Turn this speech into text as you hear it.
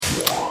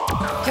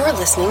You're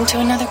listening to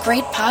another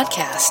great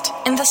podcast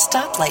in the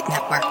Stoplight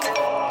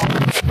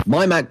Network.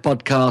 My Mac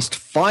Podcast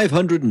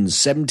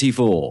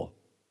 574.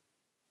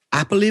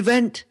 Apple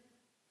event?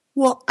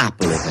 What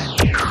Apple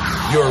event?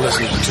 You're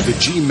listening to the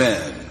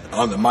G-Men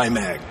on the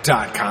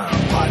MyMac.com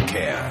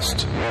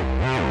podcast.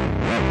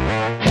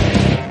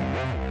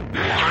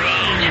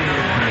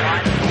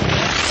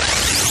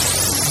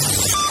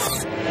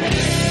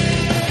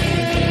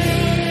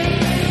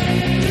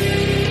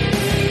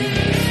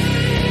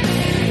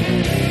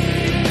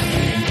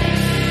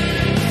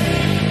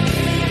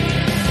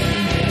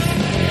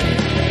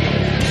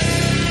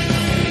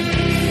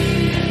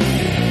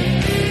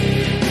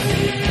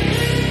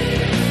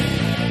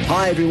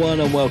 Hi everyone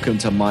and welcome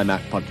to My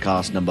Mac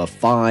Podcast number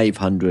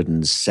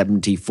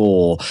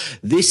 574.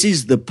 This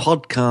is the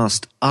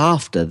podcast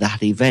after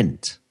that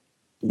event.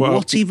 Well,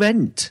 what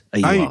event are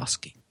you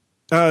asking?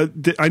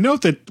 I know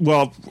that,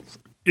 well,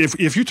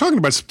 if you're talking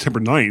about September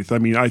 9th, I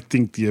mean, I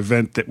think the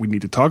event that we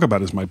need to talk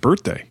about is my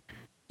birthday.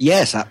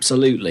 Yes,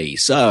 absolutely.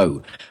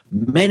 So,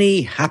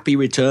 many happy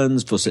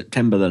returns for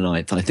September the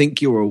 9th. I think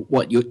you're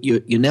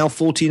now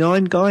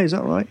 49, Guy, is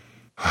that right?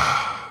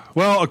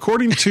 Well,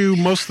 according to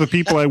most of the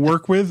people I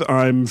work with,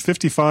 I'm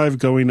 55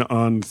 going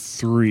on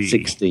 3.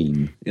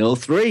 16. Oh,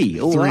 3.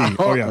 Oh, 3. wow.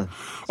 Oh, yeah.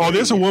 Oh,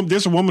 there's a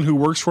woman who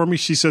works for me.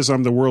 She says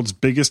I'm the world's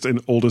biggest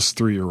and oldest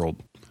 3-year-old.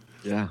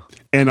 Yeah.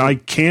 And I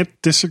can't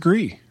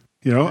disagree.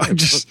 You know, I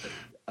just...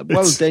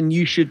 Well, then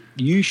you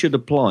should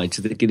apply to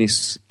the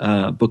Guinness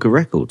Book of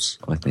Records,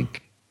 I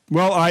think.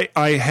 Well,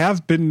 I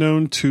have been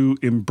known to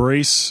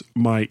embrace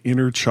my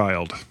inner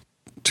child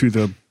to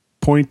the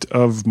point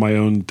of my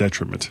own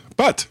detriment.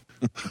 But...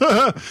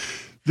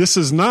 this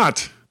is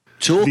not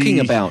talking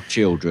about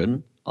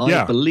children.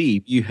 I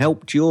believe you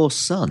helped your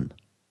son.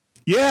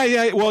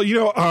 Yeah. Well, you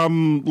know,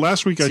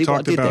 last week I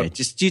talked about.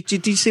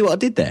 Did you see what I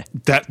did there?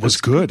 That was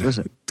good. Was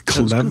it?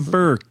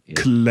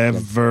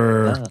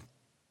 Clever.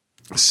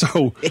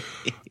 So,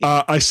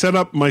 I set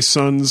up my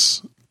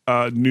son's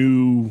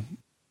new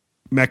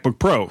MacBook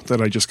Pro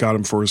that I just got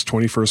him for his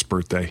 21st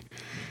birthday.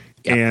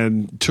 Yep.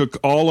 And took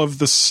all of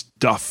the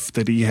stuff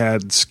that he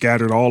had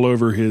scattered all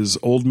over his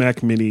old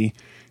Mac Mini.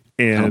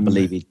 And I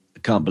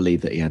can't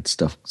believe that he had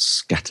stuff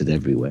scattered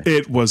everywhere.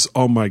 It was,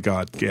 oh my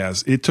God,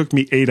 Gaz. It took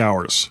me 8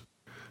 hours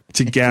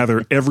to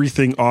gather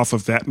everything off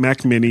of that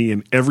Mac Mini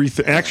and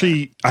everything.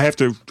 Actually, I have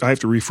to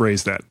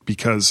rephrase that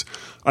because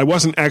I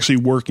wasn't actually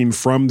working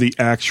from the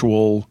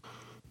actual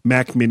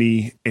Mac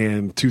Mini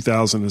and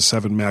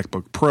 2007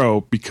 MacBook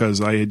Pro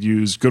because I had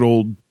used good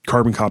old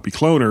Carbon Copy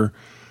Cloner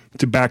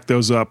to back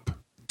those up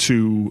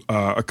to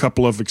a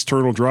couple of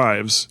external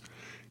drives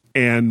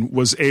and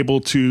was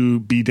able to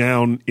be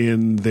down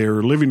in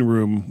their living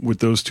room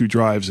with those 2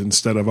 drives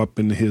instead of up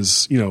in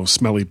his,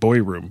 smelly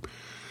boy room.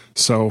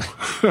 So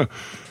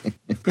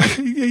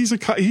he's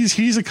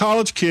a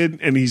college kid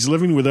and he's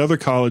living with other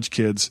college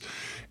kids.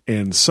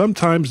 And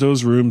sometimes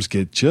those rooms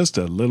get just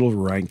a little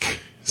rank.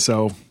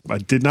 So I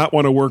did not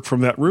want to work from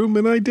that room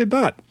and I did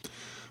not.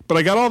 But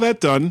I got all that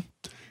done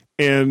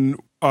and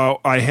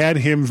I had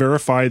him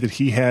verify that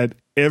he had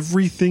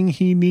everything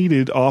he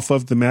needed off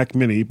of the Mac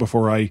Mini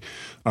before I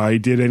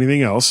did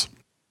anything else.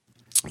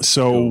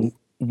 So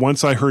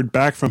once I heard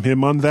back from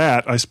him on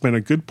that, I spent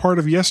a good part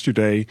of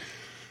yesterday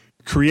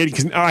creating,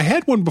 because I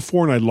had one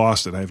before and I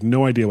lost it. I have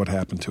no idea what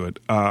happened to it.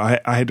 I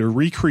had to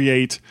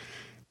recreate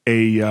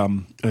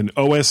an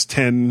OS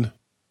X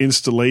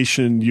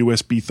installation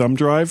USB thumb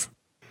drive.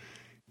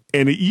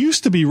 And it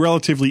used to be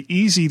relatively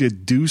easy to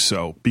do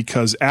so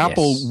because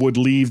Apple would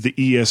leave the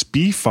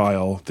ESB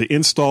file, the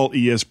install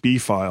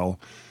ESB file,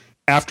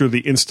 after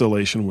the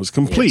installation was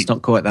complete. Yeah,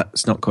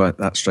 it's not quite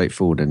that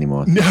straightforward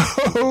anymore.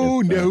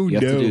 No.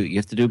 You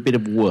have to do a bit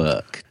of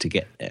work to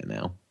get there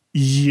now.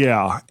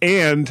 Yeah,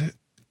 and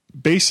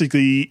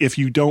basically, if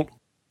you don't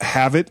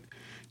have it,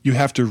 you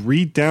have to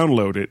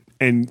re-download it,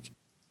 and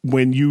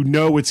when you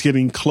know it's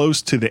getting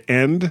close to the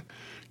end,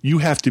 you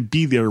have to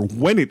be there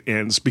when it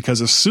ends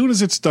because as soon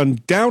as it's done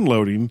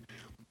downloading,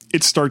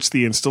 it starts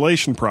the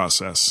installation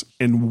process.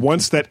 And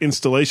once that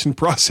installation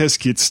process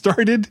gets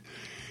started,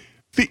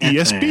 the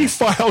ESB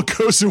file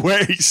goes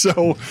away.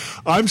 So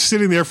I'm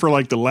sitting there for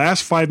like the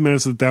last 5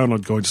 minutes of the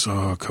download going,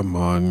 oh, come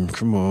on.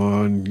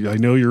 I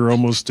know you're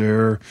almost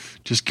there.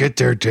 Just get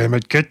there, damn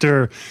it, get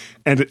there.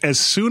 And as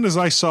soon as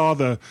I saw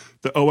the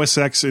OS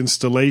X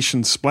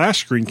installation splash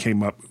screen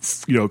came up,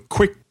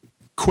 quick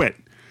quit.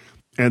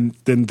 And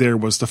then there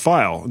was the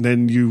file. And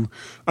then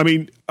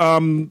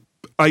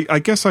I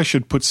guess I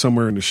should put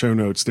somewhere in the show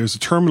notes. There's a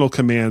terminal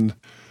command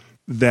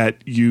that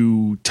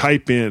you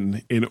type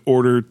in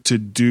order to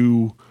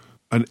do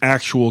an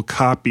actual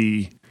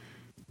copy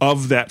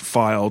of that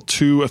file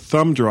to a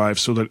thumb drive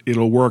so that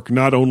it'll work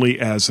not only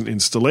as an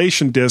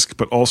installation disk,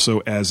 but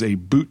also as a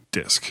boot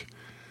disk.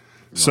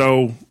 Right.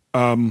 So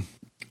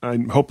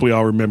hopefully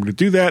I'll remember to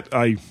do that.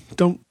 I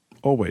don't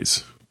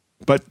always.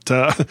 But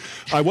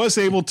I was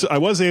able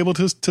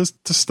to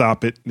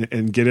stop it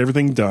and get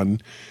everything done,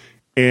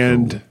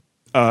 and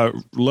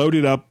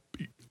loaded up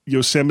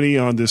Yosemite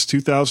on this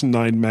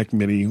 2009 Mac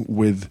Mini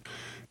with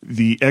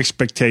the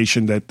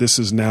expectation that this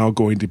is now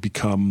going to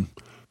become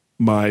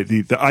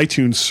the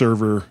iTunes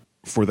server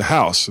for the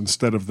house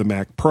instead of the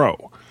Mac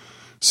Pro.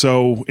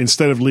 So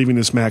instead of leaving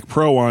this Mac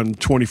Pro on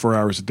 24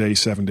 hours a day,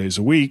 7 days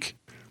a week,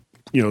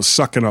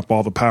 sucking up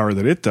all the power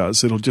that it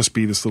does, it'll just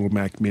be this little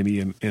Mac Mini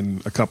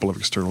and a couple of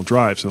external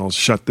drives, and I'll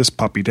shut this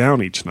puppy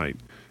down each night.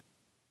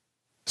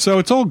 So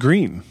it's all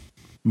green,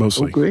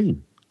 mostly. All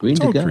green. Green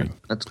to go. Green.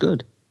 That's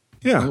good.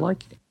 Yeah. I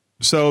like it.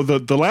 So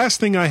the last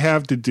thing I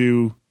have to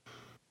do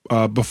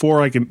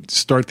before I can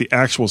start the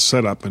actual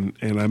setup, and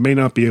I may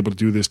not be able to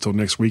do this till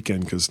next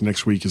weekend because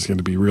next week is going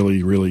to be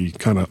really, really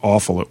kind of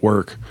awful at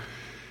work,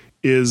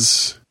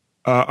 is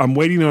I'm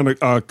waiting on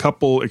a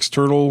couple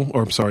internal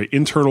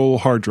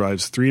hard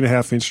drives,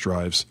 3.5-inch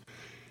drives,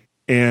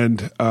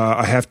 and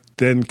I have to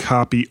then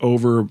copy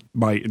over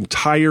my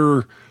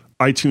entire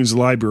iTunes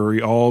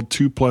library, all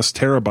 2+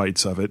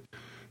 terabytes of it,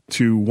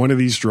 to one of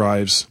these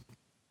drives,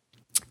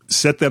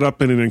 set that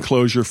up in an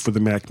enclosure for the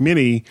Mac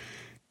Mini,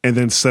 and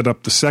then set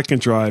up the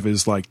second drive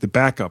as like the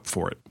backup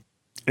for it.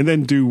 And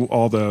then do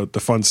all the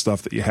fun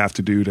stuff that you have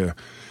to do to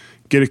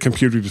get a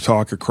computer to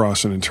talk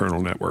across an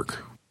internal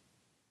network.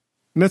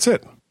 And that's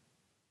it.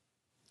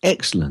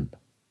 Excellent.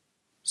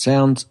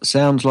 Sounds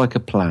like a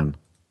plan.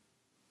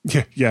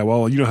 Yeah.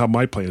 Well, you know how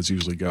my plans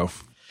usually go.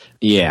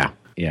 Yeah.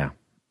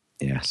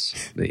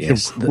 Yes.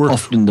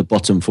 Often the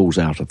bottom falls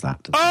out of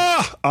that.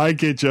 I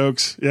get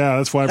jokes. Yeah,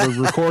 that's why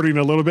we're recording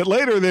a little bit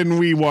later than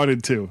we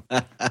wanted to.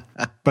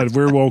 But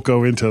we won't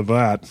go into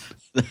that.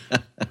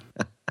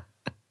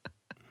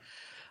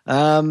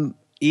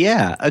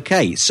 Yeah.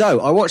 Okay.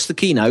 So I watched the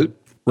keynote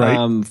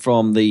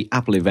from the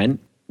Apple event.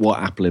 What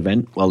Apple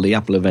event? Well, the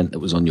Apple event that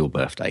was on your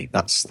birthday.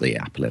 That's the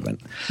Apple event.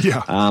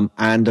 Yeah.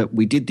 And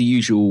we did the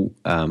usual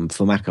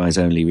for Mac Eyes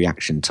Only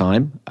reaction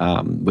time,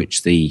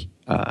 which the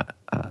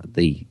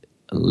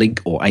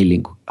link or a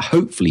link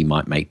hopefully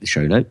might make the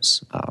show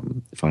notes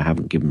if I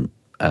haven't given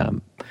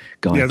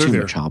Guy too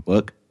much hard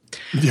work.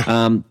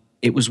 Yeah.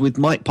 It was with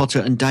Mike Potter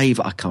and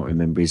Dave. I can't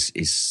remember his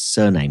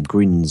surname.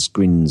 Grins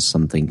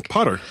something.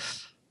 Potter.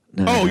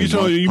 No,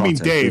 you mean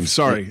Dave?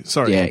 Grins.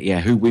 Sorry. Yeah.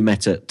 Who we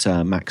met at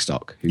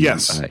MacStock. Who,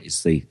 yes,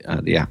 is the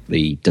app.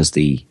 Does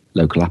the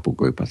local Apple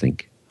group, I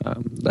think,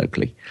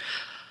 locally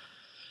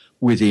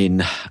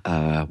within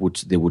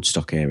the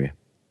Woodstock area.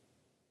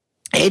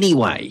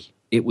 Anyway,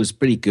 it was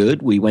pretty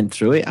good. We went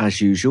through it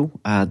as usual.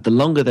 The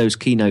longer those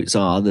keynotes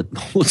are, the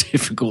more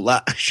difficult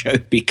that show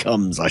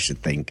becomes, I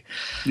should think.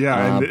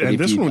 Yeah, and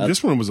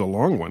this one was a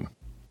long one.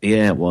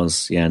 Yeah, it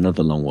was. Yeah,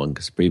 another long one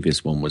because the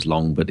previous one was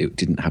long, but it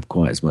didn't have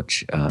quite as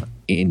much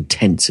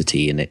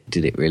intensity in it,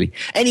 did it really?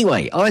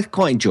 Anyway, I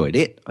quite enjoyed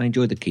it. I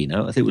enjoyed the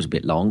keynote. I think it was a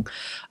bit long.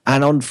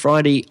 And on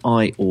Friday,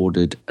 I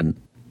ordered an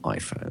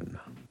iPhone.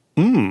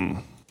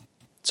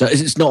 So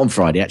it's not on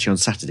Friday, actually on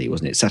Saturday,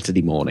 wasn't it?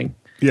 Saturday morning.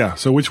 Yeah,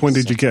 so which one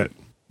did you get?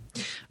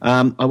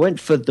 I went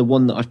for the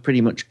one that I've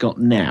pretty much got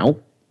now,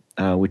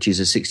 which is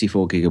a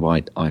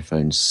 64-gigabyte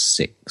iPhone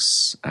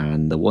 6.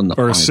 And the one that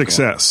Or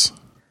 6S.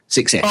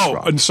 6S. Oh,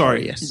 right. I'm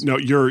sorry. Yes. No,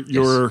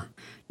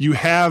 you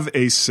have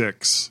a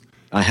 6.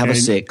 I have a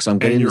 6. I'm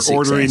getting the 6S. And you're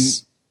ordering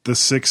the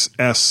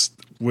 6S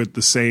with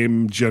the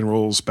same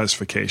general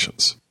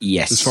specifications.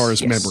 Yes. As far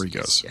as memory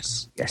goes.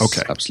 Yes.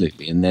 Okay.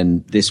 Absolutely. And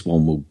then this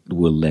one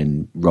will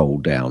then roll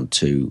down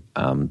to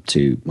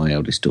my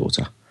eldest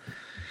daughter.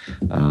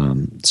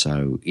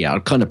 So yeah, I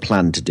kind of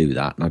plan to do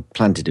that, and I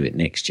plan to do it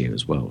next year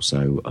as well.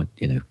 So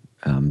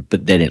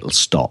but then it'll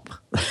stop.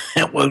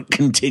 It won't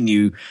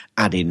continue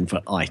adding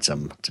for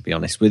item. To be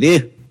honest with you,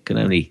 it can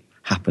only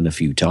happen a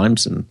few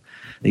times, and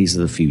these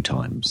are the few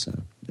times. So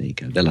there you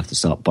go. They'll have to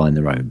start buying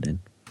their own then.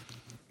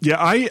 Yeah,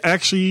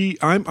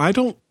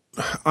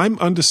 I'm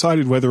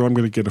undecided whether I'm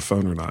going to get a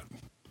phone or not.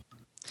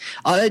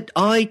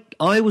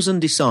 I was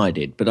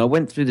undecided, but I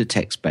went through the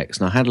tech specs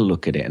and I had a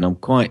look at it, and I'm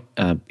quite,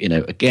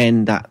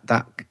 again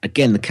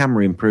the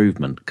camera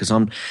improvement, because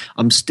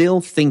I'm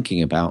still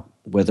thinking about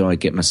whether I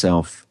get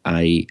myself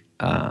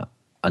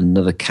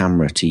another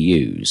camera to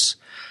use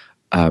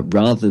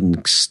rather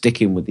than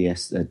sticking with the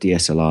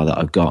DSLR that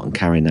I've got and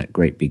carrying that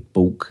great big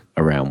bulk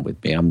around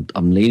with me.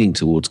 I'm leaning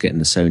towards getting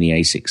the Sony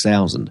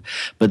A6000,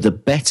 but the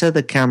better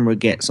the camera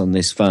gets on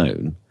this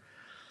phone,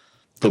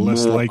 the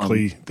less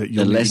likely that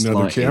you'll need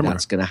another camera.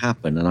 That's going to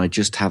happen, and I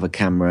just have a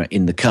camera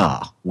in the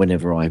car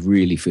whenever I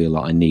really feel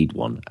like I need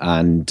one,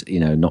 and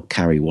not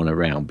carry one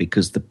around,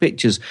 because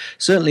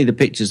certainly the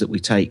pictures that we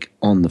take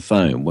on the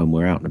phone when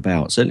we're out and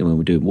about, certainly when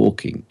we're doing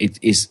walking,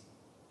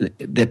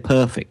 they're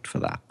perfect for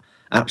that,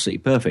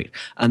 absolutely perfect.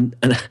 And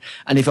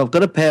if I've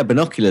got a pair of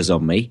binoculars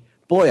on me,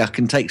 boy, I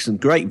can take some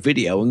great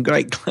video and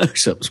great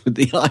close-ups with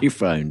the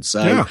iPhone.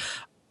 So. Yeah.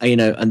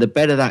 And the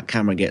better that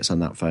camera gets on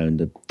that phone,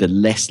 the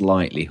less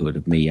likelihood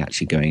of me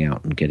actually going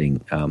out and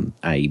getting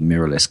a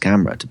mirrorless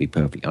camera, to be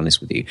perfectly honest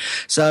with you.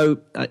 So,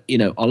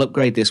 I'll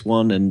upgrade this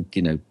one, and,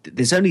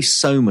 there's only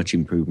so much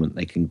improvement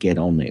they can get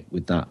on it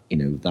with that,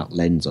 that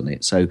lens on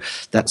it. So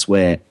that's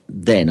where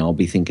then I'll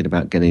be thinking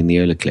about getting the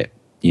Oliclip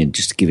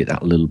just to give it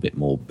that little bit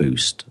more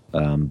boost.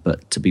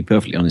 But to be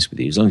perfectly honest with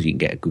you, as long as you can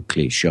get a good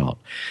clear shot,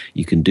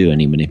 you can do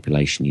any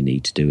manipulation you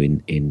need to do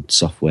in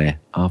software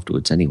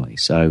afterwards anyway.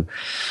 So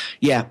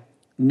yeah,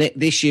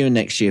 this year and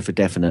next year for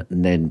definite,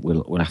 and then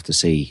we'll have to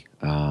see.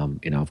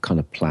 I've kind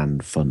of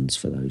planned funds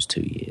for those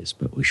 2 years,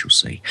 but we shall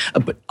see.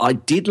 But I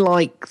did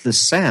like the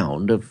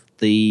sound of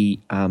the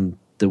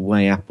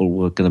way Apple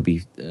were going to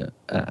be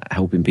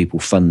helping people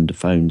fund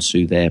phones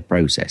through their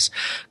process.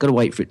 Got to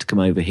wait for it to come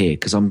over here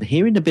because I'm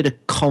hearing a bit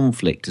of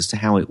conflict as to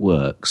how it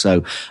works.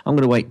 So I'm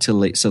going to wait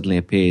till it suddenly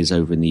appears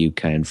over in the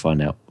UK and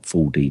find out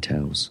full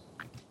details.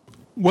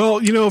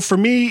 Well, for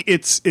me,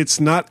 it's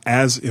not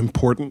as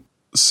important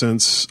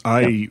since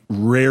I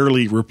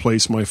rarely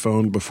replace my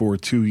phone before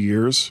 2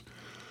 years.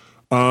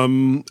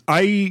 I've kind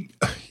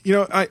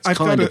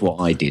of what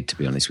I did, to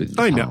be honest with you.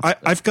 I know.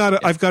 I've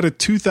got a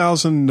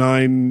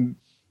 2009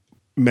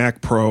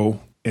 Mac Pro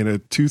and a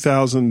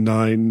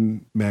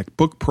 2009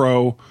 MacBook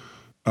Pro,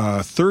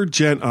 third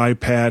gen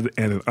iPad,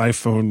 and an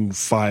iPhone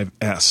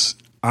 5S.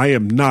 I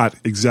am not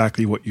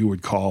exactly what you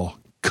would call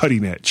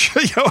cutting edge.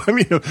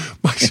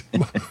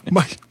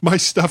 My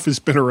stuff has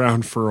been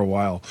around for a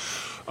while.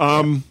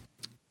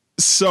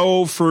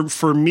 So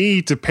for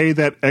me to pay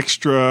that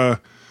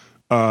extra.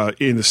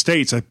 In the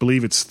States, I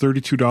believe it's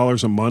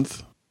 $32 a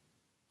month.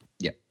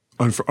 Yeah,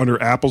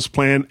 under Apple's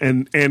plan,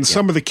 and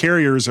some of the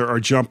carriers are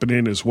jumping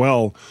in as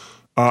well.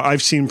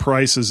 I've seen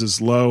prices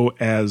as low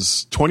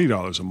as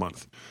 $20 a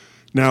month.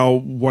 Now,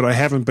 what I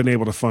haven't been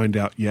able to find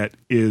out yet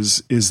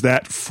is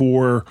that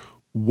for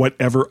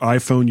whatever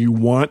iPhone you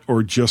want,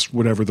 or just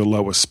whatever the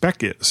lowest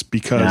spec is?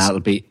 Because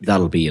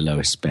that'll be your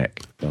lowest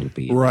spec. That'll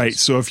be right.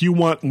 So if you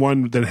want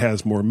one that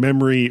has more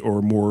memory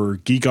or more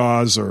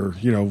gigas or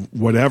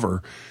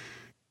whatever,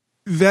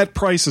 that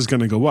price is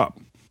going to go up.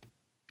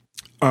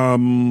 I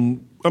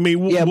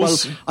think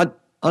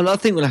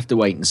we'll have to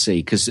wait and see,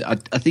 because I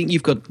think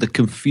you've got the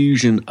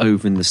confusion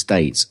over in the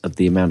States of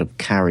the amount of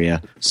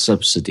carrier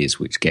subsidies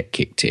which get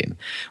kicked in,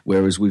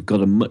 whereas we've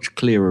got a much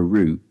clearer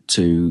route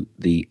to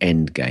the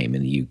end game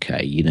in the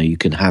UK. You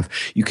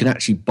can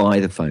actually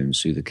buy the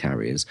phones through the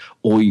carriers,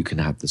 or you can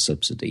have the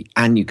subsidy,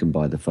 and you can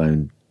buy the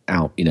phone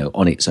out,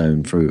 on its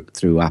own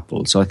through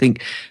Apple. So I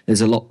think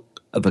there's a lot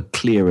of a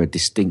clearer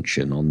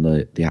distinction on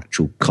the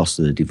actual cost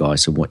of the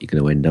device and what you're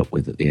going to end up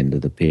with at the end of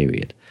the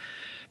period.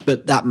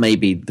 But that may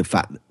be the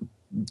fact,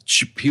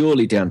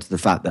 purely down to the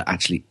fact that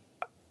actually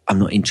I'm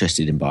not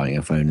interested in buying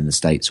a phone in the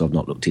States, so I've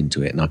not looked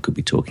into it, and I could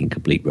be talking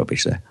complete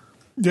rubbish there.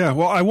 Yeah,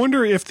 well, I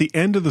wonder if the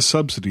end of the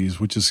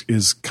subsidies, which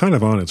is kind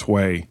of on its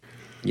way,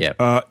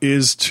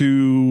 is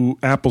to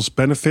Apple's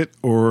benefit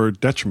or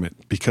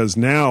detriment, because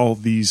now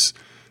the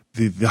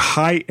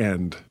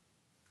high-end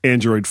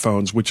Android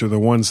phones, which are the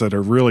ones that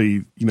are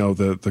really,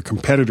 the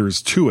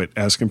competitors to it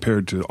as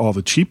compared to all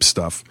the cheap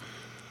stuff,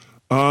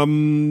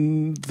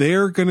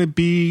 they're going to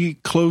be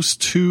close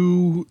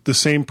to the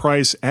same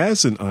price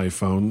as an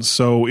iPhone.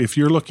 So if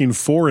you're looking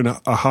for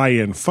a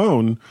high-end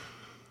phone,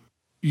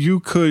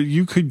 you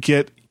could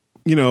get,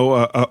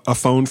 a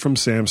phone from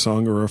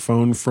Samsung or a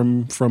phone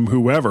from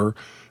whoever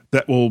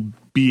that will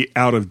be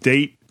out of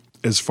date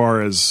as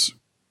far as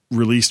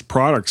released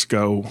products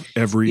go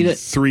every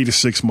 3 to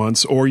 6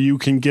 months, or you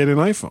can get an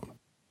iPhone.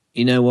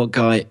 You know what,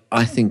 Guy?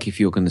 I think if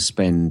you're going to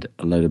spend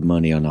a load of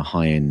money on a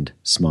high-end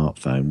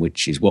smartphone,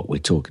 which is what we're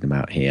talking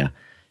about here,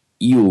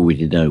 you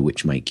already know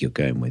which make you're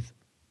going with.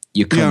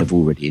 You're kind of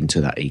already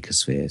into that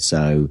ecosphere.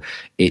 So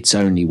it's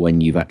only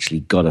when you've actually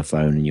got a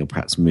phone and you're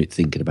perhaps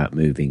thinking about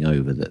moving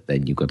over that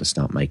then you've got to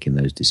start making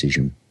those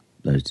decisions.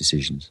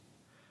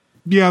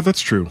 Yeah,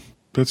 that's true.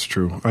 That's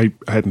true. I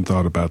hadn't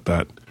thought about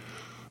that.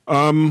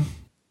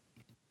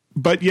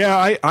 But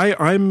yeah,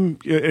 I'm.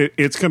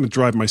 It's going to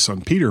drive my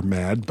son Peter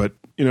mad. But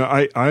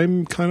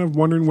I'm kind of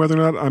wondering whether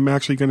or not I'm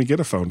actually going to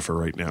get a phone for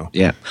right now.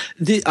 Yeah,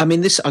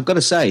 this I've got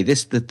to say,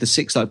 the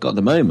 6 I've got at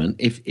the moment.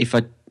 If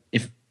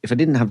I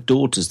didn't have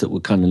daughters that were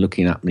kind of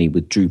looking at me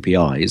with droopy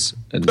eyes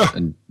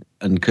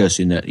and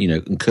cursing at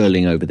and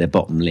curling over their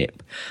bottom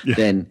lip,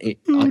 then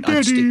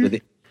I'd stick with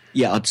it.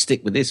 Yeah, I'd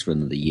stick with this for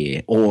another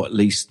year, or at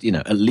least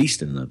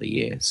another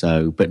year.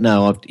 So, but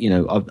no,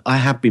 I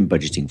have been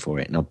budgeting for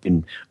it, and I've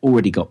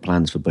already got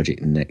plans for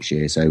budgeting next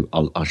year. So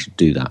I should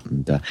do that.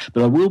 And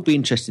but I will be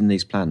interested in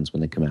these plans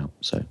when they come out.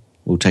 So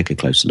we'll take a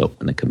closer look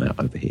when they come out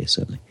over here.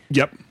 Certainly.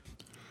 Yep.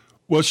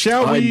 Well,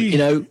 shall we?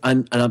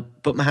 And I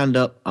put my hand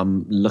up.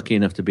 I'm lucky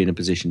enough to be in a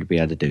position to be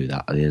able to do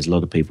that. There's a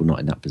lot of people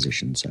not in that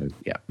position. So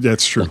yeah,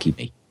 that's true. Lucky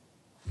me.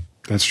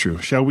 That's true.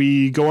 Shall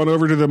we go on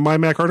over to the My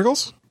Mac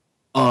articles?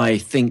 I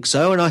think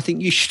so, and I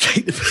think you should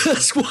take the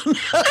first one.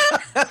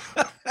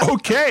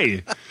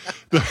 Okay.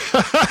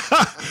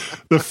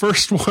 The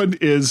first one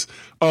is,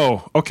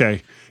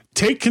 okay.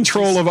 Take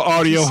control of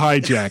Audio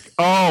Hijack.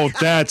 Oh,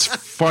 that's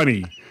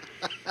funny.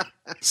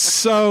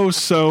 So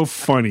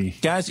funny.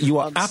 Guys, you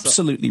are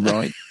absolutely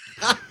right.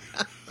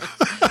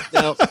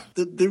 Now,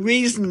 the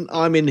reason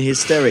I'm in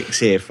hysterics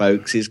here,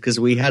 folks, is because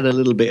we had a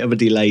little bit of a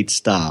delayed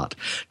start.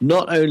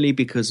 Not only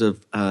because of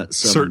some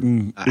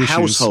certain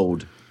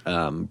household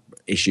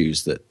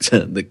issues that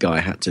the guy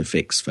had to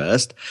fix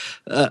first,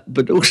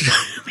 but also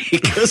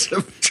because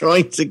of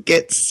trying to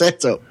get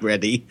setup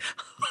ready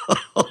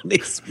on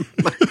his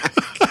Mac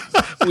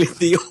with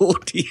the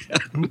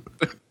audio.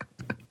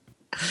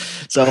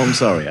 So I'm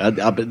sorry,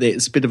 but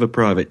it's a bit of a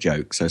private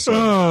joke. So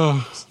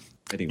sorry.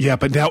 Anyway. Yeah,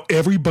 but now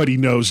everybody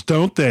knows,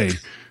 don't they,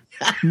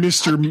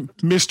 Mr.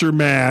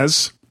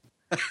 Maz?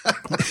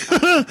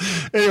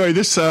 Anyway,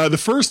 this the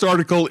first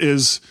article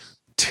is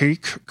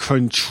 "Take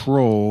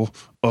Control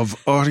of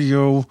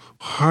Audio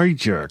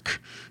Hijack."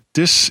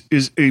 This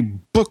is a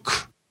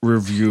book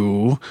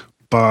review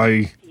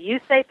by. You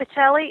say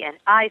Pacelli and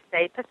I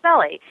say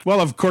Pacelli. Well,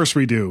 of course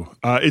we do.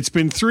 It's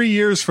been 3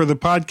 years for the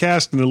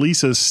podcast, and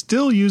Elisa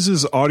still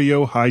uses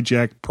Audio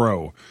Hijack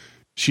Pro.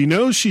 She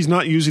knows she's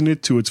not using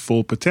it to its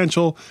full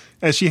potential,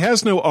 as she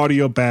has no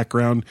audio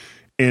background,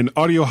 and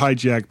Audio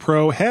Hijack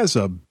Pro has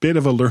a bit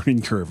of a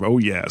learning curve. Oh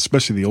yeah,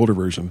 especially the older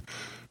version.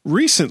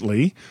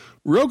 Recently,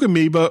 Rogue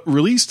Amoeba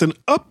released I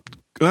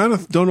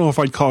don't know if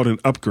I'd call it an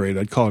upgrade.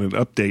 I'd call it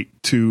an update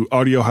to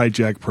Audio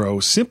Hijack Pro,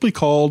 simply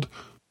called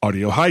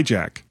Audio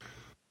Hijack.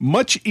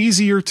 Much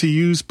easier to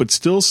use, but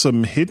still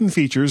some hidden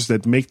features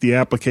that make the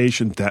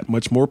application that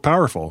much more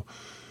powerful.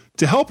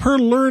 To help her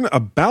learn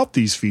about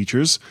these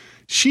features,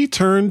 she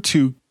turned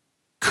to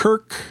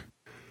Kirk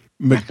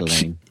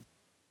McElwain.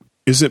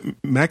 Is it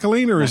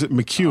McElwain or is it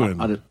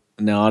McEwen? I'd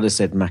have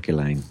said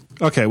McElwain.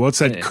 Okay, well, it's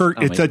that Kirk.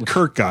 It's that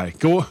Kirk guy.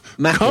 Go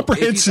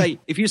comprehensive.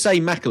 If you say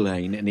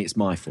McElwain, and it's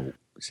my fault.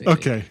 See?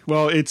 Okay,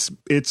 well, it's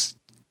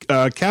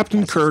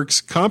Captain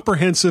Kirk's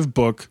comprehensive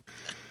book.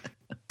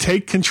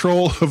 Take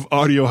Control of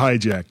Audio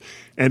Hijack.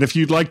 And if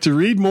you'd like to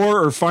read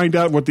more or find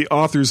out what the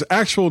author's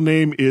actual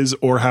name is,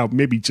 or how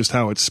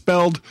it's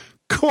spelled,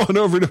 go on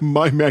over to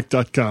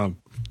mymac.com.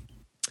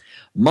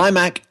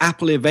 MyMac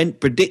Apple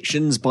Event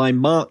Predictions by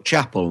Mark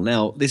Chappell.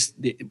 Now,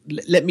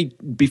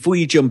 before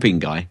you jump in,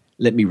 Guy,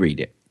 let me read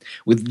it.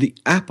 With the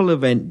Apple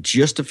event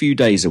just a few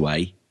days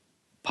away,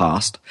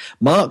 past,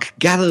 Mark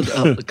gathered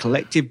up the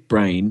collective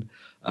brain,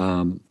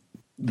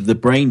 the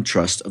brain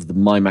trust of the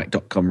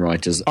mymac.com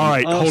writers. All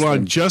right, hold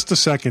on just a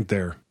second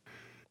there.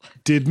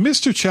 Did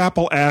Mr.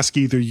 Chappell ask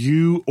either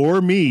you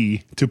or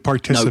me to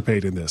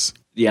participate in this?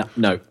 Yeah,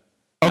 no.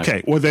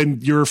 Okay, well then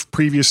your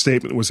previous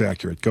statement was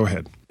accurate. Go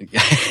ahead.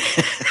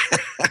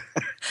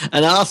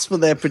 And asked for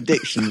their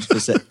predictions for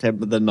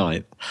September the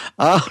 9th.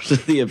 After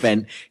the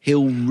event,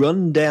 he'll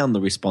run down the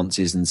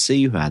responses and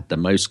see who had the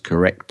most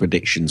correct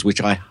predictions,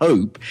 which I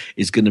hope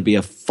is going to be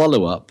a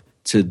follow-up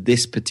to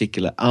this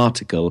particular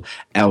article,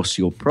 else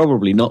you're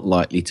probably not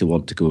likely to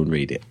want to go and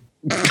read it.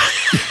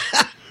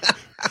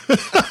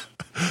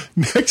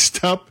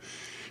 Next up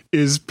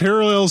is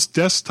Parallels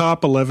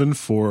Desktop 11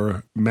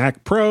 for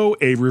Mac Pro,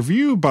 a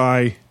review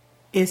by...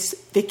 It's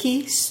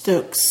Vicky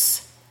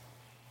Stokes.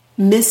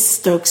 Miss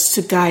Stokes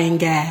to Guy and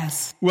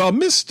Gaz. Well,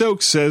 Miss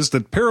Stokes says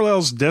that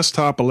Parallels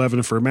Desktop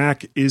 11 for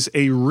Mac is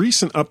a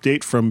recent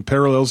update from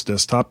Parallels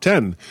Desktop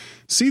 10.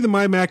 See the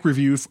MyMac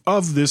review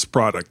of this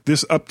product.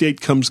 This update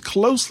comes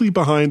closely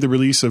behind the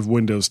release of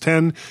Windows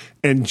 10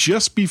 and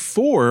just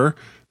before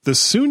the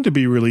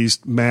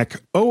soon-to-be-released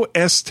Mac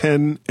OS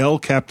X El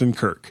Captain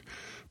Kirk.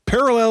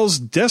 Parallels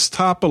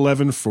Desktop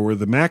 11 for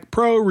the Mac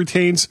Pro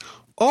retains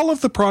all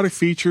of the product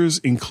features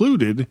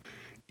included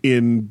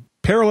in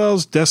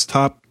Parallels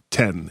Desktop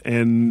 10.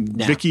 And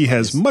now, Vicky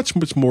has much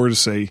more to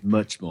say.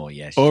 Much more,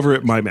 yes. Over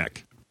at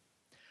MyMac.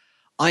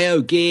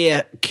 IO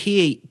Gear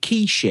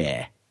Key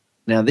Share.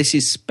 Now, this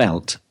is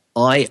spelt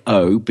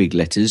I-O, big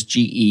letters,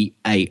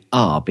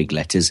 G-E-A-R, big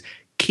letters,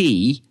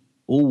 Key,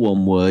 all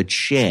one word,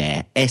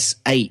 Share,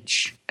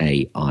 S-H-A-I-R.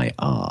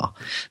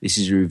 This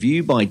is a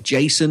review by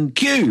Jason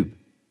Cube.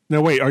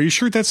 Now, wait, are you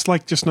sure that's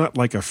just not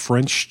like a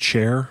French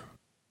chair?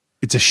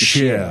 It's a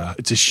share.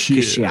 It's a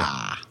share.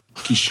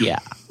 Kishia.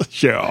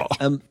 Yeah.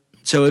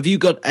 So have you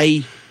got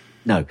a...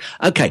 No.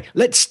 Okay,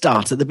 let's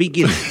start at the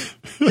beginning.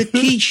 The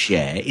Key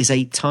Share is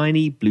a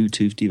tiny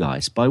Bluetooth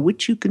device by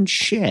which you can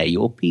share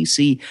your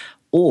PC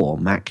or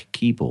Mac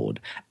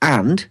keyboard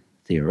and,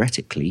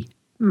 theoretically,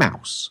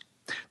 mouse.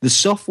 The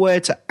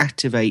software to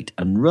activate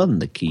and run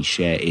the Key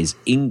Share is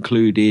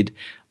included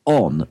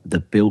on the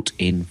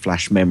built-in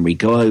flash memory.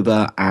 Go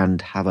over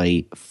and have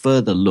a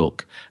further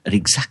look at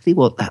exactly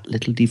what that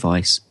little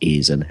device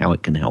is and how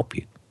it can help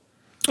you.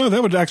 Oh,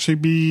 that would actually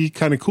be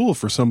kind of cool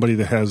for somebody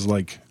that has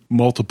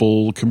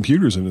multiple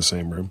computers in the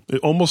same room.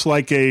 Almost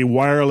like a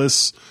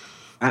wireless...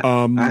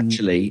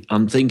 Actually,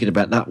 I'm thinking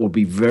about that would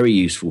be very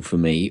useful for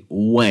me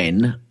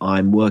when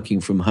I'm working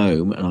from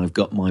home and I've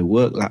got my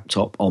work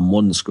laptop on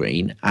one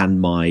screen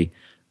and my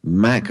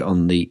Mac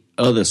on the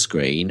other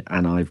screen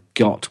and I've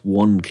got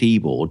one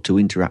keyboard to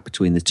interact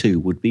between the two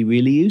would be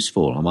really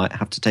useful. I might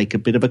have to take a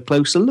bit of a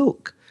closer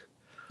look.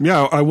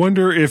 Yeah, I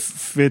wonder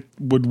if it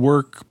would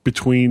work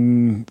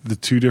between the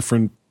two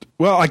different...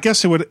 Well, I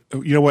guess it would...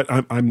 You know what?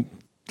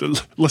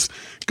 Let's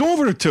go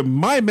over to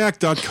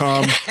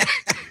mymac.com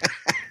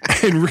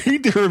and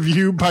read the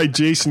review by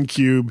Jason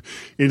Cube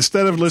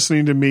instead of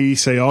listening to me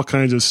say all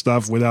kinds of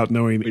stuff without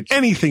knowing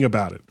anything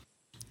about it.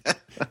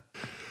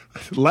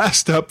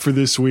 last up for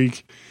this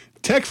week,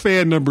 Tech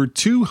Fan number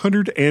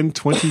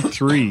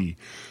 223,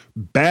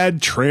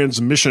 Bad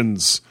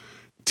Transmissions.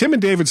 Tim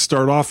and David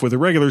start off with a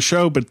regular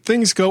show, but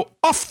things go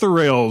off the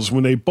rails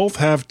when they both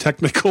have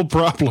technical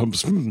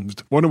problems.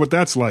 Wonder what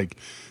that's like.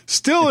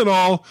 Still in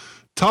all,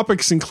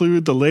 topics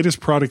include the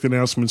latest product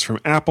announcements from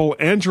Apple,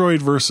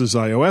 Android versus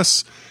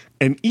iOS,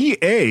 and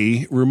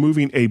EA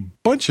removing a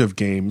bunch of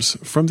games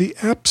from the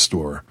App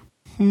Store.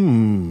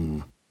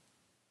 They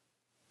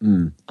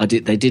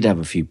did have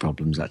a few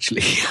problems,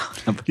 actually.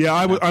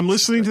 Yeah, I'm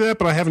listening to that,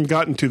 but I haven't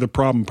gotten to the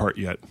problem part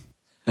yet.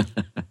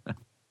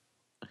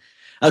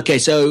 Okay,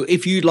 so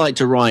if you'd like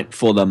to write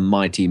for the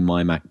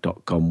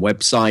MightyMyMac.com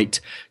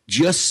website,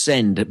 just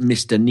send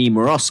Mr.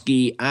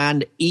 Nemorowski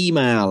an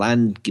email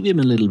and give him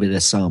a little bit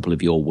of sample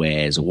of your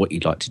wares or what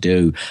you'd like to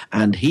do,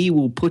 and he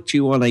will put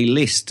you on a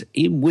list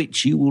in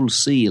which you will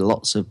see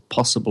lots of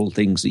possible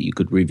things that you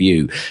could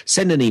review.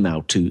 Send an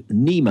email to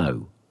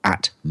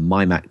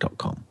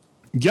nemo@mymac.com.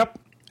 Yep,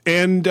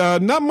 and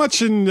not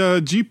much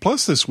in G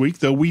Plus this week,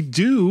 though. We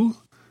do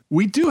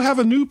have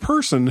a new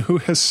person who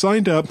has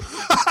signed up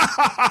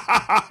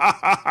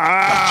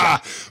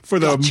for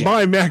the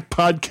My Mac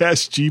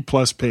Podcast G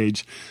Plus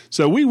page.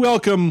 So we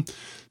welcome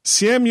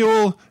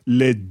Samuel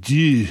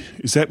Ledoux.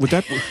 Is that what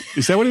it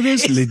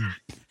is?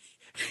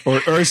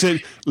 Or is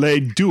it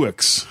Ledoux?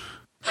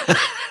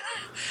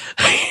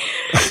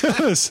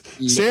 Sam, it's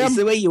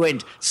the way you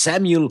went,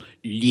 Samuel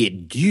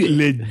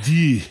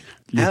Ledoux.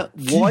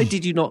 Why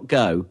did you not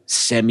go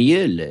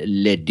Samuel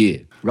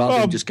Ledoux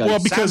rather than just go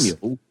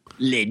Samuel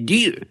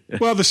Ledoux?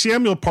 Well, the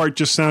Samuel part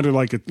just sounded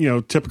like a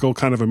typical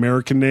kind of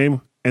American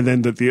name, and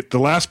then the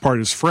last part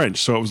is French,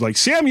 so it was like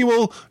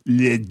Samuel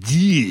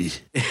Ledoux.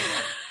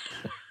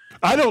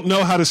 I don't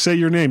know how to say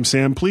your name,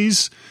 Sam.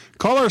 Please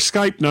call our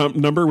Skype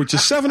number, which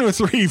is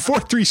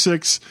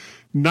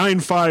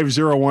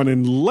 703-436-9501,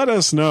 and let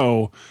us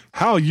know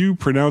how you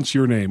pronounce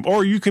your name.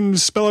 Or you can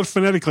spell it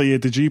phonetically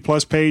at the G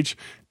Plus page,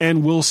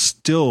 and we'll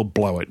still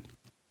blow it.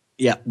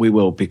 Yeah, we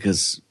will,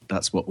 because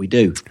that's what we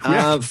do.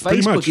 Yeah,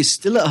 Facebook is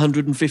still at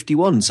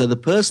 151, so the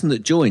person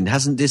that joined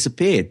hasn't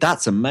disappeared.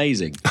 That's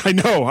amazing. I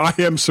know. I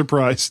am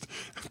surprised,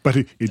 but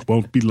it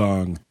won't be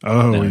long.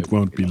 No, it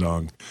won't be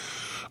long.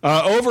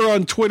 Over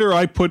on Twitter,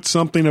 I put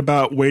something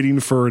about waiting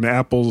for an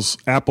Apple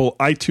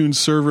iTunes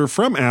server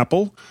from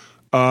Apple.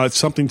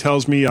 Something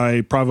tells me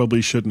I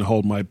probably shouldn't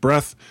hold my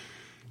breath.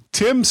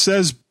 Tim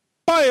says,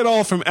 buy it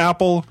all from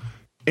Apple,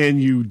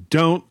 and you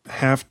don't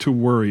have to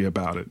worry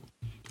about it.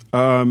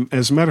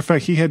 As a matter of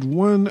fact, he had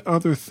one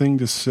other thing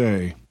to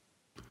say.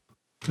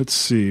 Let's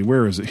see.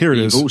 Where is it? Here it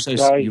is.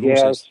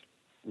 Yes,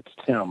 it's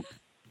Tim.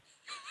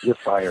 You're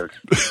fired.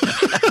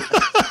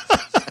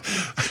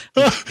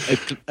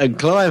 And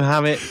Clive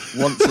Hammett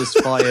wants us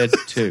fired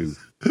too.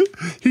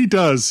 He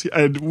does.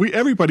 And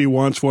everybody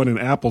wants one, and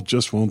Apple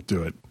just won't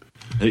do it.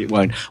 It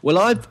won't.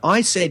 Well,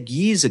 I said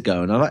years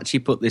ago, and I've actually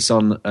put this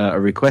on a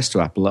request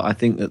to Apple, that I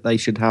think that they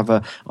should have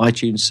a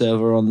iTunes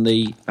server on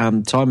the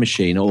Time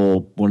Machine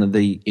or one of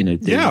the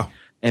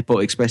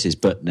Airport Expresses,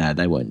 but no,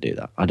 they won't do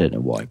that. I don't know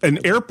why.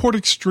 An Airport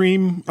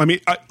Extreme. I mean,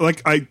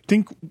 I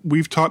think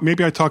we've talked.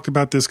 Maybe I talked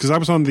about this because I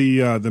was on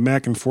the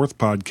Mac and Forth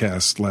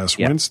podcast last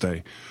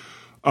Wednesday.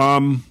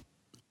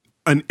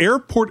 An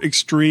Airport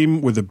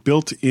Extreme with a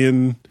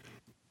built-in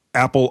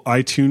Apple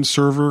iTunes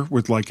server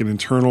with like an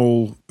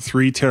internal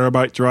 3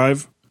 terabyte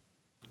drive.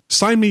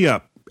 Sign me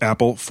up,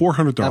 Apple.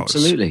 $400.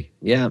 Absolutely,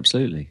 yeah,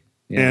 absolutely.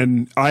 Yeah.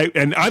 And I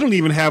don't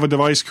even have a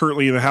device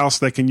currently in the house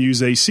that can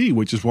use AC,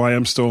 which is why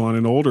I'm still on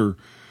an older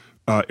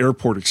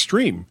Airport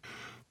Extreme.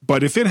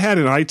 But if it had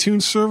an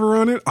iTunes server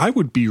on it, I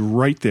would be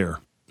right there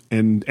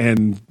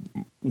and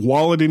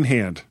wallet in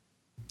hand.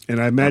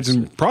 And I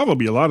imagine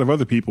probably a lot of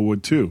other people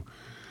would too.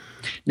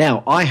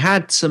 Now, I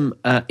had some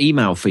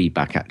email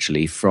feedback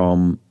actually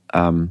from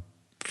our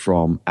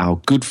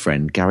good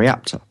friend Gary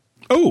Apter.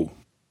 Oh,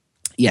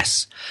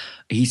 yes,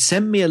 he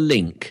sent me a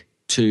link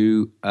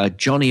to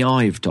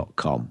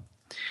JohnnyIve.com,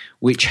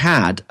 which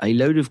had a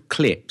load of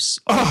clips.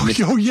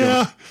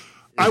 Yeah.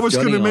 I was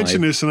going to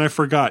mention this and I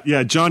forgot.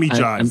 Yeah, Johnny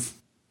Jive.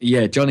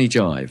 Johnny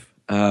Jive.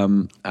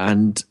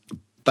 And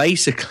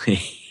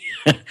basically,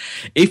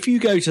 if you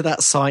go to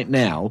that site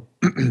now,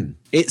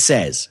 it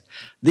says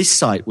this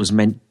site was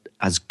meant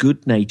as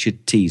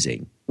good-natured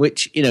teasing,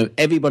 which,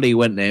 everybody who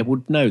went there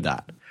would know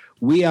that.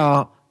 We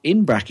are,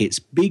 in brackets,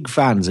 big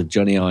fans of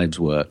Johnny Ive's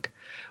work.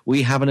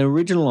 We have an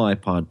original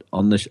iPod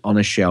on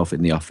a shelf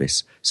in the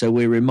office, so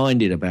we're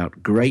reminded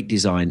about great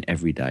design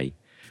every day.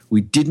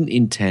 We didn't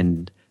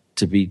intend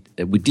to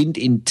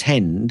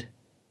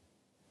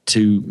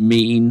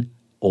mean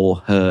or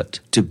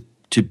hurt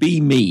to be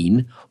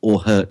mean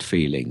or hurt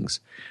feelings.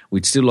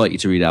 We'd still like you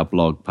to read our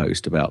blog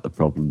post about the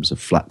problems of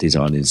flat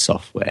design in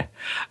software.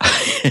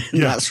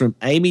 That's from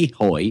Amy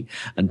Hoy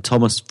and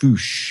Thomas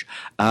Fuchs.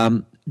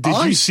 Did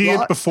you see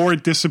it before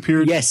it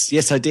disappeared?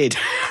 Yes, I did.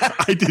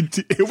 I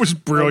did. It was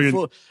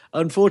brilliant.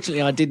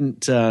 Unfortunately, I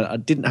didn't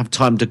have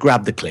time to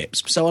grab the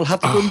clips, so I'll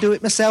have to go and do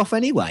it myself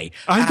anyway.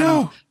 I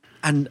know.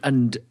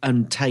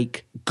 and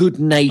take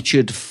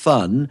good-natured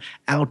fun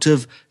out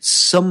of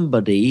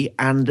somebody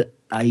and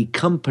a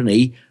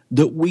company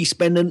that we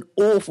spend an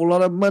awful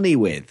lot of money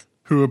with.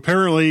 Who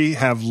apparently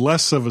have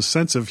less of a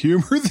sense of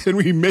humor than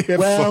we may have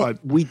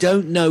thought. We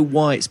don't know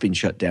why it's been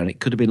shut down.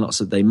 It could have been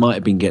they might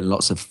have been getting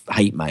lots of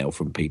hate mail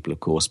from people, of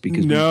course.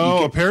 Because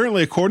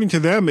apparently, according to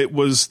them, it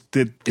was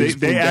that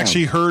they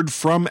actually heard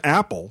from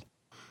Apple.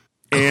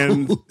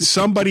 And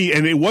somebody,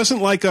 and it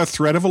wasn't like a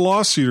threat of a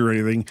lawsuit or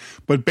anything,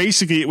 but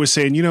basically it was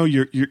saying,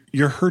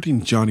 you're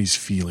hurting Johnny's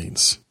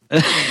feelings.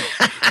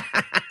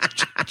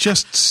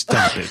 Just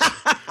stop it.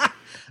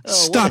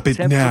 Stop it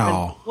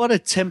now. What a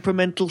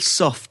temperamental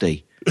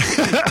softy.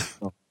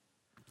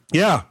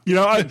 Yeah.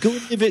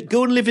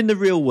 Go and live in the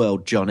real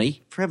world,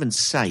 Johnny, for heaven's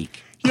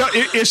sake.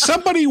 If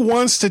somebody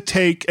wants to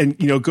take and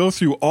go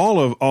through all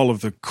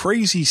of the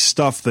crazy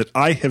stuff that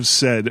I have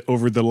said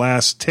over the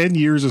last 10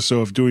 years or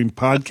so of doing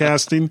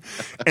podcasting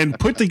and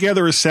put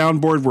together a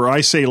soundboard where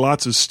I say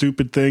lots of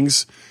stupid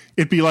things,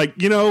 it'd be like,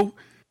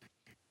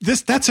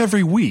 that's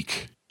every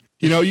week.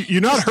 You're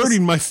not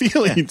hurting my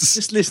feelings. Yeah,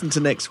 just listen to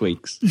next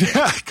week's.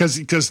 Yeah,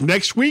 because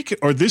next week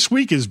or this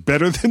week is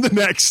better than the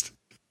next.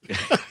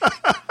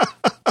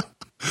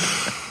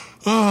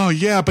 Oh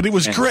yeah, but it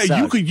was great.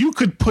 You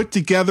could put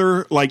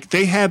together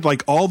they had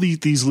all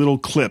these little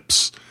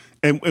clips,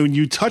 and when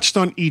you touched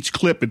on each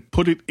clip, it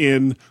put it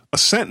in a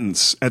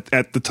sentence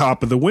at the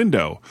top of the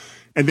window,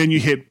 and then you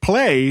hit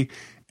play,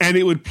 and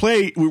it would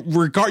play.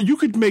 You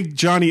could make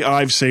Johnny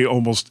Ive say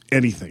almost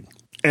anything,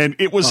 and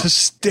it was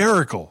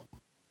hysterical.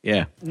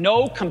 Yeah.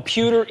 No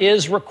computer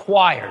is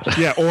required.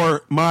 Yeah,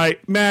 or my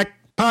Mac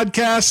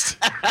podcast.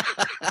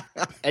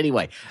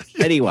 Anyway.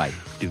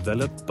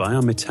 Developed by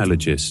our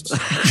metallurgists.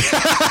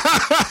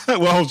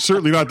 Well,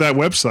 certainly not that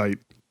website.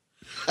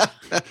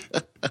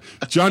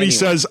 Johnny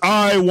says,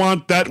 I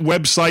want that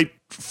website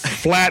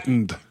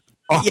flattened.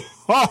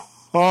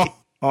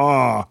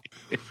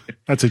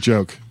 That's a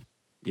joke.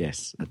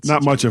 Yes.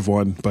 Not much of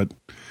one, but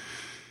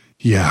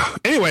yeah.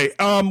 Anyway,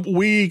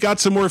 we got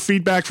some more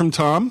feedback from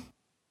Tom.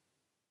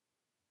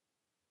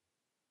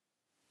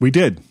 We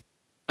did.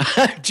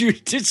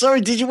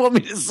 Sorry, did you want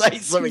me to say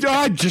something?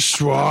 I'm just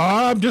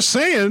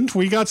saying.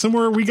 We got some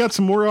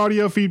more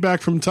audio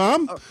feedback from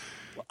Tom.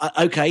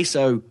 Okay,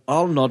 so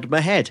I'll nod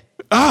my head.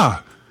 Hi,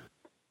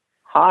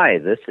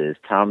 this is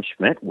Tom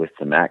Schmidt with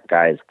the Mac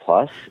Guys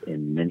Plus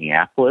in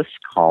Minneapolis,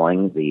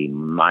 calling the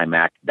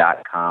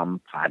mymac.com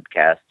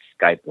podcast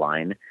Skype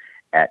line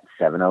at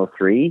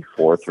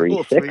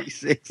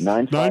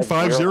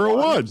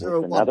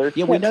 703-436-9501.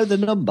 Yeah, we know the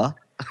number.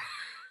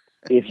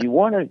 If you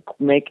want to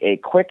make a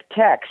quick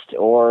text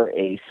or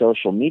a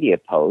social media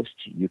post,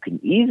 you can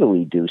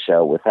easily do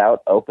so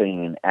without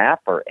opening an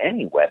app or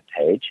any web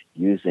page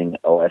using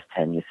OS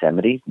X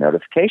Yosemite's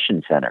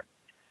Notification Center.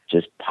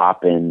 Just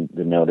pop in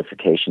the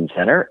Notification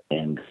Center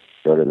and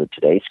go to the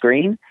Today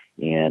screen,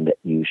 and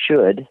you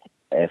should,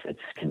 if it's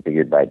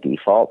configured by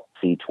default,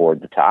 see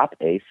toward the top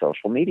a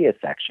social media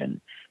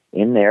section.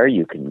 In there,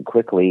 you can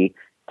quickly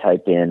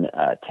type in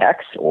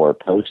text or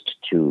post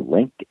to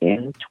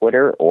LinkedIn,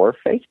 Twitter, or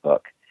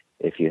Facebook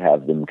if you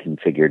have them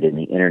configured in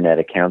the Internet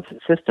Accounts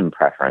System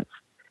preference.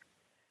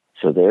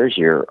 So there's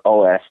your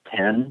OS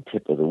X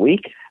tip of the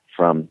week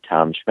from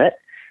Tom Schmidt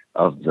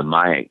of the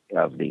Mac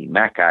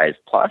Guys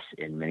Plus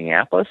in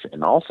Minneapolis,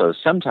 and also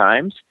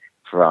sometimes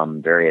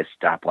from various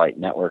Stoplight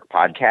Network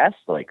podcasts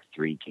like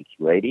 3 Geeky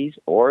Ladies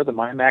or the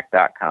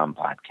mymac.com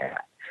podcast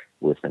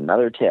with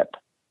another tip.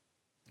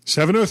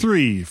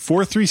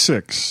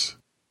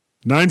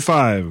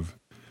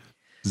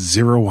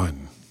 703-436-9501.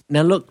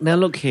 Now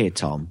look here,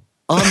 Tom.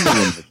 I'm the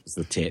one that does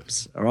the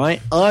tips. All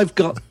right, I've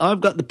got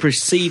the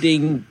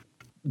preceding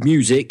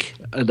music,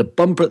 the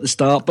bumper at the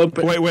start.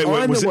 Wait.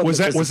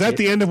 Was that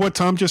the end of what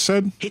Tom just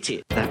said? Hit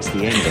it. That's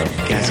the end of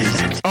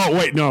Gaz's. Oh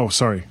wait, no,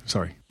 sorry.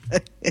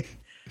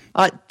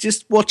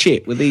 Just watch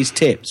it with these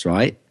tips,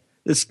 right?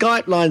 The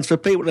Skype lines for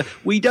people.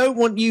 We don't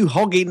want you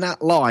hogging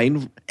that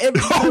line.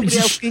 Everybody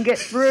else can get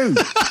through.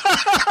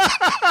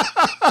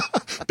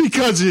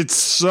 Because it's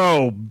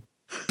so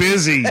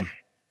busy.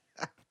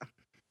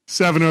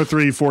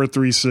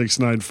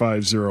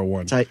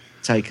 703-436-9501.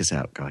 Take us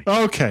out, guy.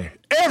 Okay.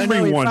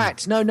 Everyone. No, in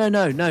fact, no.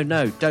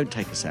 Don't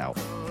take us out.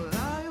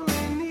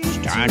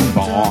 Stand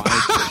by.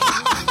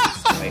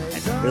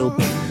 We'll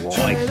be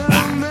right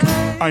back.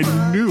 I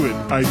knew it.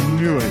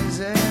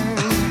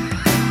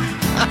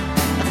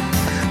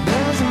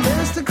 There's a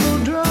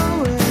mystical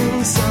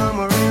drawing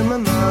somewhere in my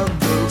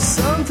notebook.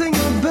 Something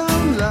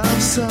about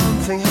love,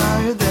 something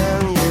higher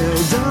than you.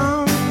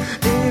 Don't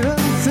even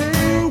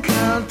think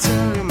I'll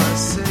tell you my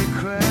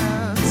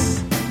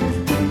secrets.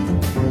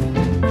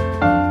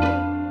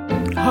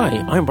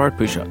 Hi, I'm Bart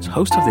Busschots,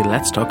 host of the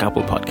Let's Talk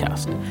Apple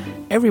podcast.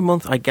 Every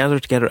month I gather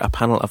together a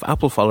panel of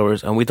Apple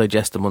followers and we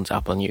digest the month's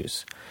Apple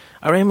news.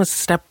 Our aim is to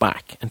step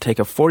back and take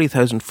a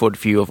 40,000-foot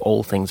view of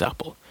all things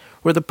Apple.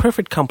 We're the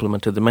perfect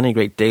complement to the many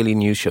great daily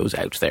news shows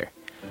out there.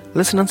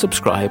 Listen and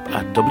subscribe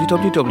at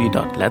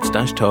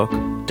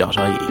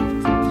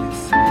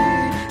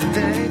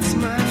www.lets-talk.ie. It's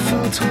my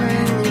fault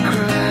when you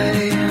cry.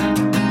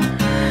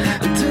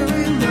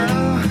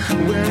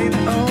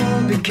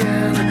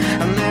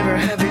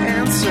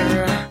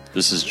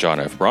 This is John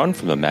F. Braun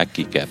from the Mac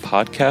Geek Gab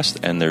podcast,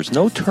 and there's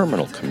no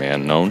terminal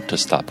command known to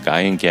stop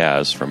Guy and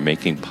Gaz from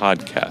making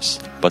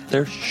podcasts, but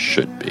there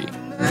should be. And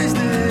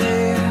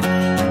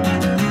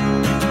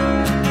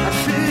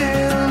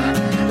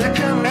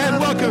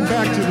welcome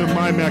back to the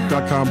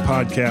MyMac.com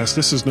podcast.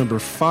 This is number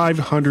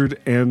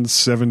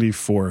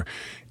 574.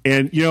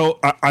 And,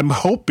 I'm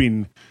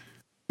hoping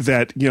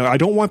that, I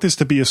don't want this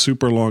to be a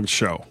super long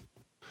show.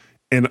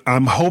 And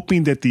I'm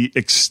hoping that the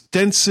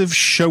extensive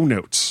show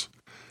notes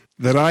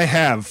that I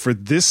have for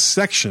this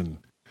section,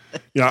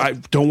 I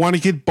don't want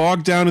to get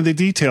bogged down in the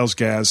details,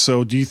 Gaz.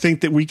 So do you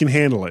think that we can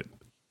handle it?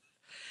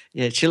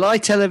 Yeah. Shall I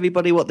tell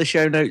everybody what the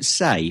show notes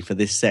say for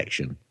this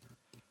section?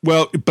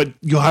 Well, but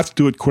you'll have to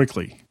do it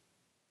quickly.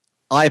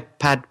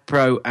 iPad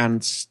Pro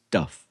and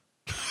stuff.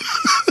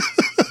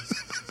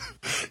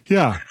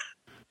 Yeah.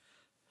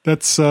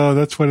 That's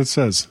what it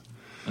says.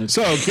 Okay.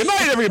 So good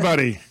night,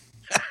 everybody.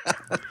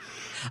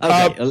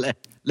 Okay,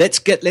 let's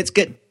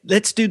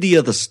do the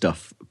other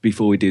stuff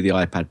before we do the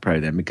iPad Pro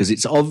then, because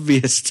it's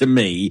obvious to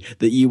me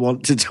that you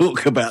want to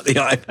talk about the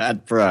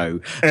iPad Pro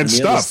and the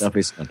stuff. Other stuff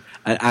is fun.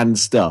 And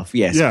stuff,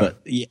 yes, yeah.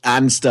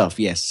 And stuff,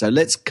 yes. So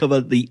let's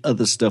cover the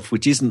other stuff,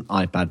 which isn't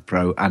iPad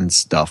Pro and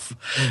stuff,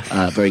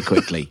 very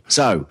quickly.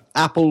 So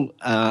Apple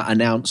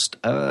announced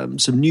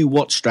some new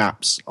watch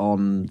straps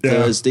on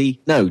Tuesday.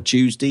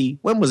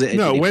 When was it?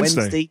 No,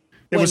 Wednesday.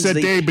 It was that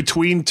day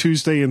between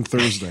Tuesday and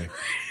Thursday.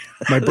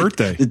 My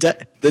birthday.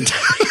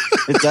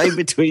 The day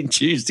between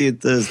Tuesday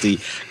and Thursday,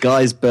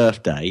 Guy's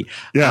birthday.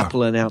 Yeah.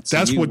 Apple announced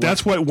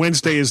that's what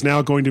Wednesday is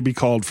now going to be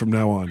called from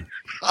now on.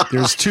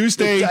 There's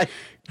Tuesday,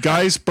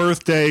 Guy's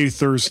birthday,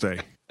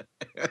 Thursday.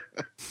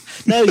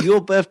 No,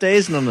 your birthday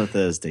isn't on a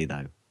Thursday,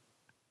 though.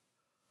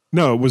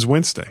 No, it was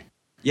Wednesday.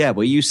 Yeah,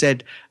 well, you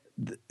said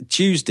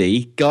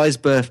Tuesday, Guy's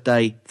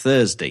birthday,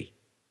 Thursday.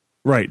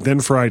 Right, then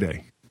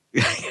Friday.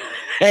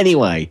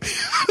 Anyway,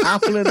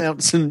 Apple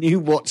announced some new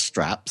watch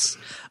straps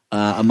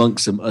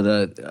amongst some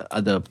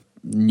other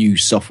new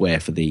software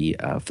for the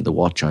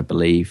watch, I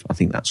believe. I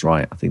think that's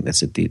right. I think they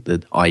said the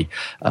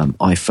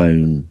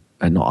iPhone,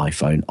 not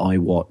iPhone,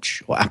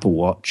 iWatch or Apple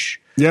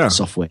Watch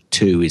software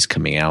 2 is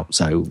coming out.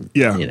 So,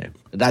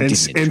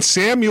 and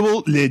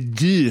Samuel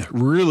Ledoux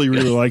really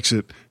likes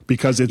it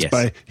because it's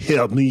by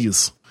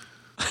Hermes.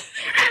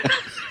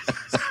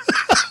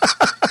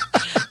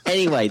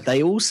 Anyway,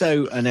 they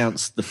also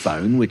announced the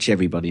phone, which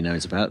everybody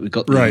knows about. We've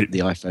got the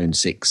iPhone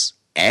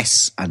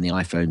 6S and the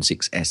iPhone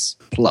 6S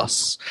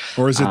Plus.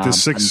 Or is it the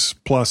 6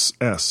 Plus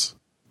S?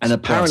 And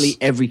apparently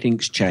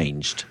everything's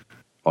changed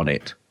on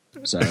it.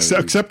 So,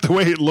 except the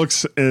way it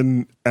looks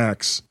in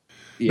X.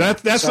 Yeah.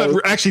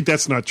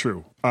 That's not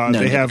true.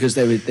 They have because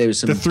there was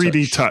some the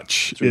 3D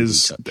touch and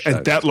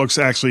that looks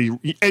actually.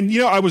 And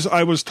I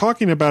was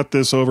talking about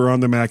this over on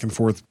the Mac and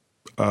Forth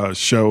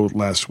show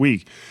last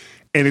week.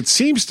 And it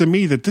seems to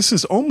me that this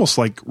is almost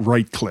like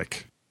right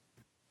click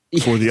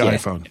for the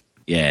iPhone.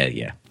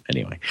 Yeah.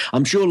 Anyway,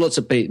 I'm sure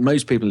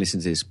most people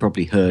listening to this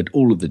probably heard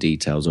all of the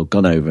details or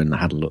gone over and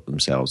had a look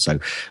themselves. So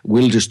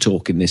we'll just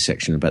talk in this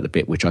section about the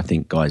bit which I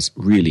think Guy's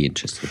really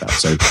interested about.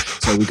 So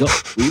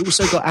we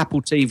also got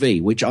Apple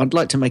TV, which I'd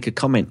like to make a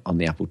comment on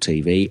the Apple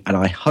TV, and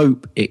I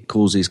hope it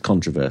causes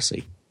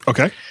controversy.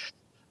 Okay.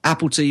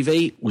 Apple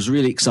TV was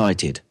really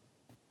excited.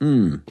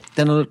 Then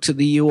I looked at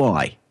the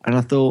UI. And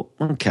I thought,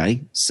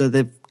 okay, so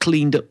they've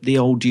cleaned up the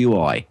old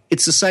UI.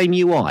 It's the same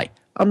UI.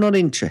 I'm not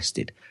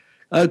interested.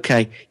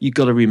 Okay, you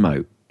got a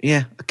remote.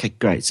 Yeah, okay,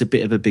 great. It's a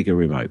bit of a bigger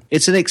remote.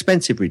 It's an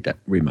expensive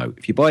remote.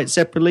 If you buy it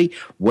separately,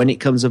 when it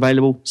comes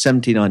available,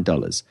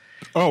 $79.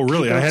 Oh,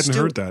 really? I hadn't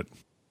heard that.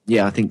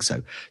 Yeah, I think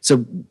so. So,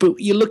 but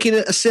you're looking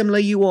at a similar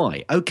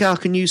UI. Okay, I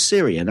can use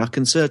Siri and I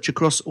can search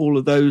across all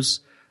of those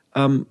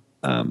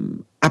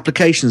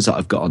applications that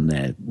I've got on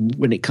there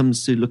when it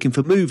comes to looking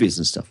for movies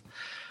and stuff.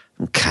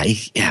 Okay,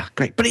 yeah,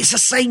 great. But it's the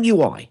same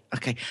UI.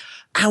 Okay.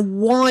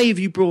 And why have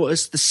you brought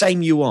us the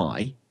same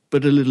UI,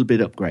 but a little bit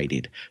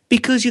upgraded?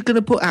 Because you're going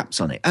to put apps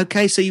on it.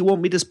 Okay, so you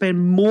want me to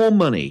spend more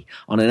money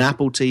on an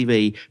Apple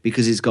TV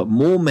because it's got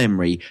more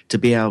memory to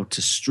be able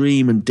to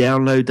stream and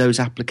download those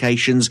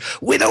applications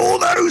with all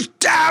those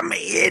damn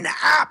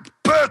in-app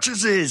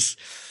purchases.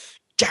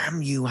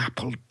 Damn you,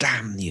 Apple,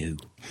 damn you.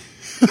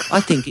 I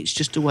think it's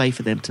just a way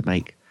for them to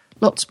make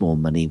lots more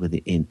money with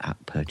the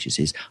in-app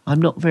purchases.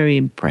 I'm not very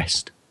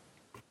impressed.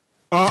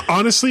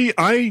 Honestly,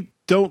 I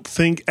don't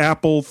think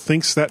Apple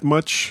thinks that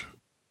much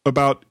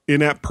about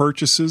in-app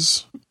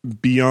purchases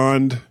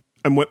beyond,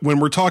 and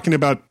when we're talking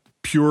about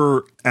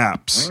pure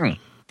apps,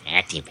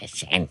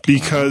 30%.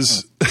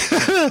 Because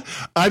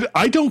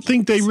I don't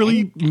think they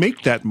really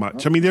make that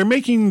much. I mean, they're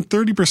making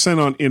 30%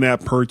 on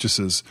in-app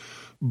purchases,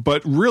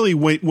 but really,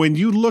 when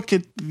you look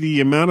at the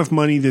amount of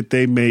money that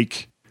they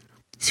make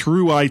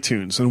through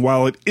iTunes, and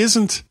while it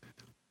isn't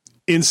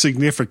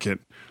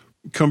insignificant,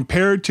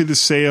 compared to the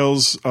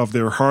sales of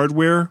their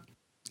hardware,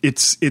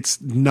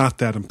 it's not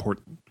that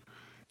important.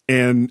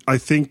 And I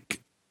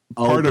think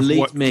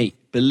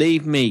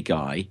believe me,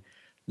 Guy,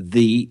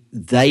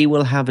 they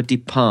will have a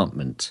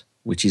department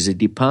which is a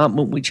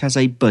department which has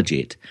a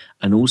budget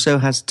and also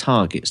has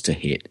targets to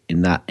hit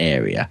in that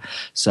area.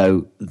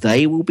 So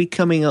they will be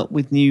coming up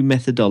with new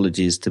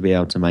methodologies to be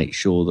able to make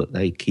sure that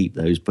they keep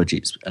those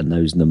budgets and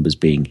those numbers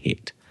being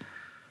hit.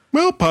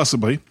 Well,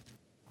 possibly.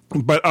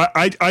 But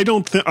I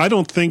don't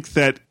think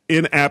that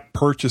in-app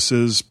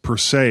purchases per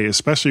se,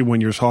 especially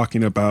when you're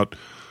talking about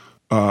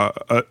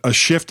a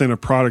shift in a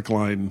product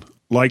line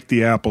like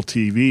the Apple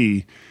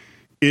TV,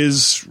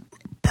 is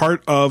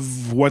part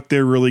of what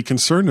they're really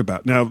concerned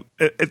about. Now,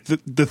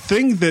 the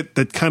thing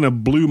that kind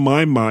of blew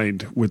my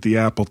mind with the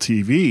Apple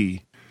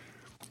TV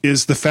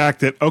is the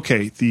fact that,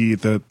 okay,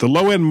 the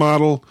low-end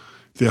model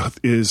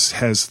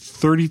has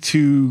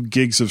 32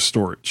 gigs of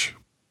storage.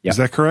 Yep. Is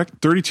that correct?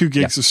 32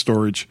 gigs of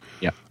storage.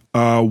 Yep.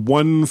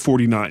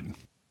 $149.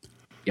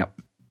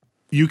 Yep.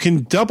 You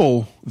can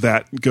double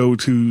that, go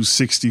to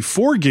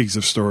 64 gigs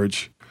of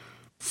storage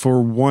for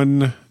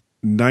 $199.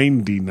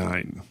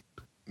 Yep.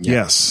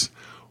 Yes.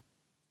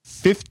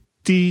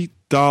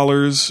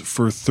 $50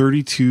 for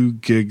 32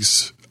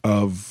 gigs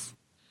of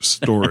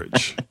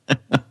storage.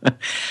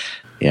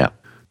 Yeah.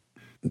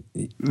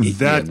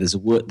 There's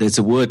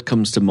a word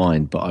comes to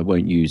mind, but I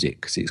won't use it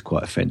because it's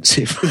quite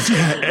offensive.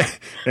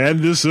 And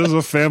this is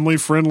a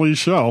family-friendly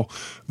show,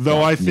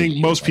 though. I think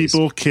most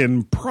people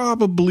can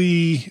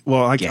probably.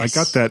 Well, I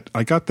got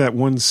that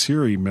one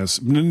Siri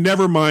mess.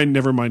 Never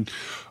mind.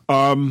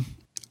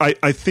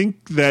 I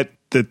think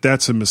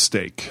that's a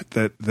mistake.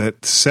 That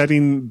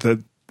setting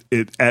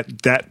it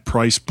at that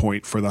price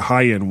point for the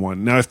high-end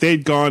one. Now, if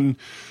they'd gone,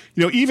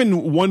 even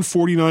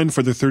 $149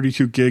 for the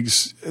 32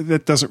 gigs,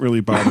 that doesn't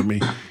really bother me.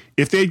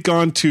 If they'd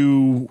gone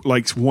to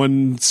like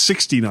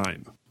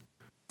 $169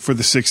 for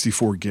the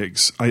 64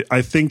 gigs,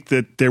 I think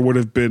that there would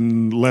have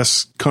been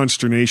less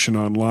consternation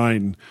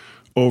online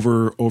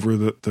over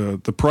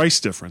the price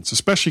difference,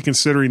 especially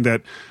considering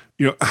that,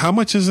 how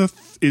much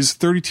is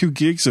 32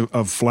 gigs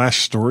of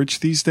flash storage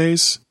these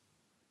days?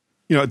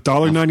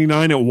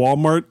 $1.99 at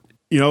Walmart.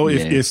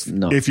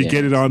 If you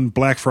get it on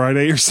Black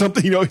Friday or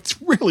something, it's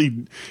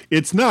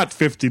not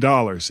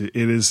 $50.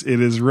 It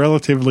is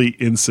relatively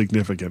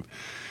insignificant.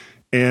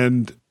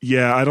 And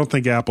I don't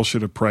think Apple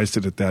should have priced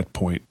it at that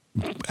point.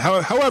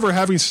 However,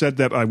 having said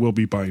that, I will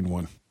be buying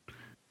one.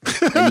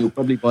 And you'll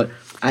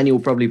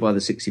probably buy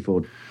the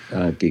 64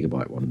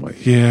 gigabyte one,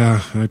 won't you?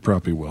 Yeah, I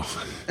probably will.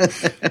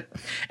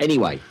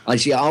 Anyway,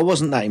 I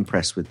wasn't that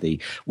impressed with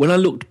when I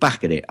looked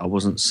back at it, I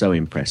wasn't so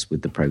impressed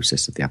with the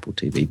process of the Apple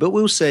TV. But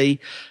we'll see.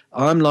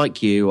 I'm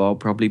like you. I'll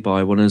probably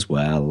buy one as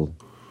well.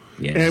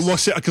 Yes. And we'll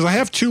see, because I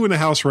have two in the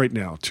house right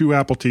now, 2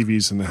 Apple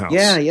TVs in the house.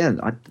 Yeah.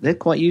 They're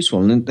quite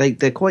useful. And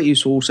they're quite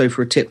useful also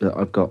for a tip that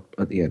I've got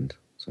at the end.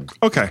 So.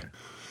 Okay.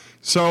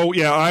 So,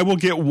 I will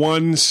get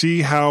one,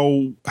 see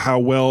how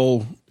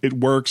well it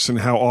works and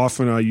how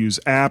often I use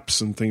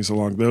apps and things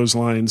along those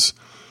lines.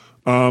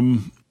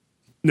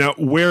 Now,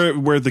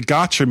 where the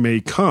gotcha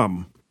may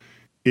come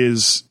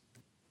is,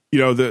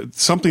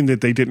 something that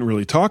they didn't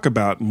really talk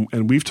about,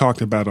 and we've talked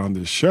about on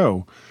this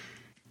show,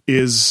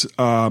 is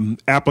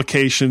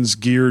applications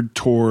geared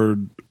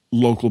toward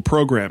local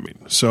programming.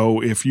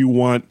 So if you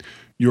want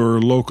your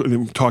local,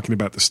 I'm talking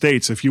about the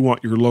States, if you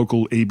want your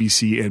local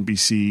ABC,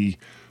 NBC,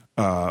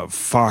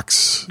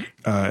 Fox,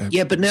 but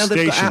now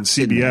they've got apps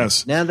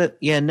CBS. Now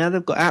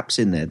they've got apps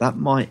in there. That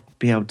might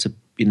be able to,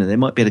 they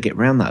might be able to get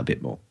around that a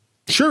bit more.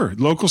 Sure,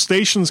 local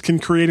stations can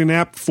create an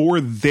app for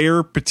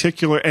their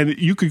particular, and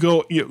you could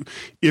go.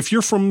 If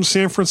you're from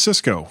San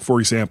Francisco,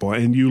 for example,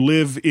 and you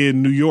live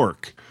in New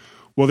York,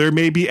 well, there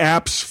may be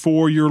apps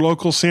for your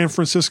local San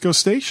Francisco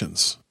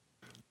stations.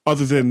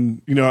 Other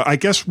than I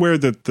guess where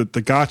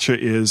the gotcha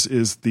is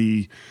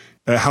the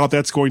how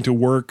that's going to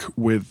work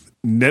with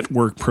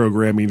network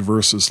programming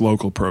versus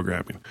local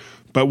programming.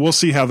 But we'll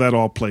see how that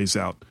all plays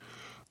out.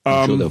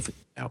 I'm sure they'll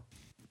figure it out.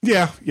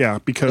 Yeah,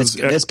 because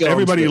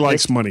everybody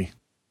likes money.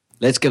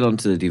 Let's get on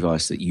to the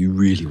device that you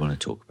really want to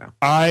talk about.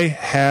 I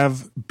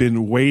have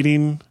been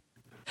waiting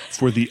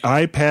for the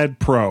iPad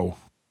Pro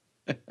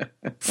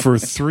for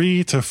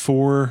 3 to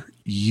 4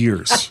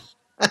 years.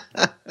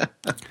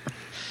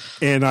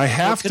 And I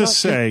have to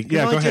say, go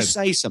ahead. Can I just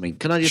say something?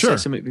 Can I just say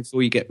something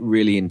before you get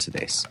really into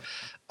this?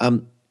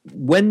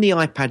 When the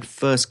iPad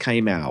first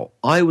came out,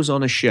 I was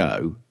on a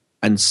show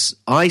and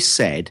I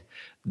said,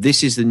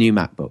 this is the new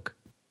MacBook.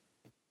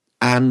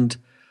 And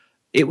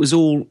it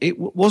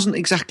wasn't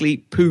exactly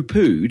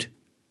poo-pooed.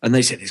 And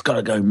they said, it's got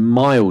to go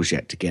miles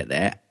yet to get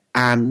there.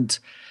 And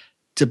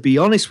to be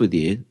honest with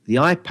you, the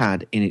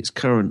iPad in its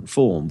current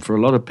form for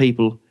a lot of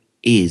people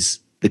is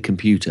the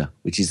computer,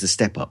 which is the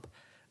step up.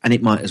 And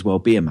it might as well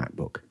be a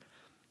MacBook.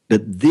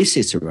 But this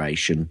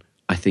iteration,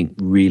 I think,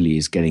 really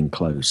is getting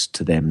close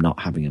to them not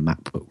having a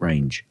MacBook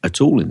range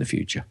at all in the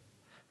future.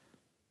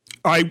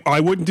 I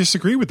wouldn't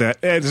disagree with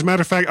that. As a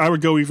matter of fact, I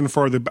would go even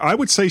farther. I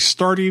would say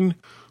starting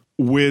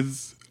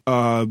with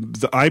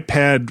the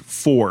iPad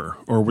 4,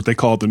 or what they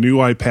called the new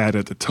iPad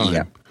at the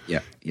time.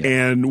 Yeah.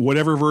 And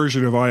whatever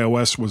version of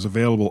iOS was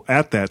available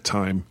at that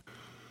time,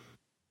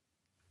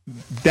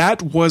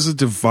 that was a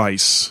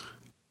device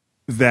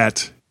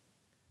that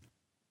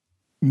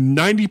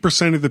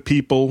 90% of the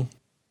people,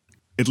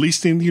 at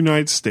least in the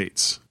United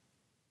States,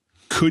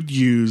 could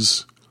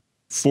use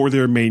for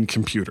their main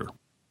computer.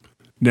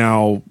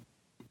 Now,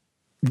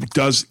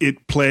 does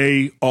it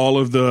play all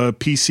of the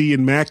PC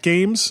and Mac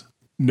games?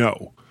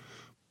 No.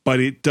 But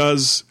it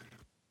does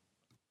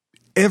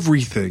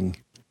everything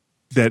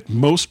that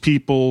most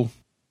people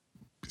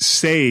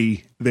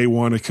say they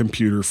want a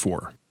computer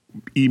for.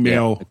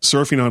 Email,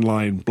 surfing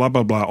online, blah,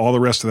 blah, blah, all the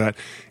rest of that.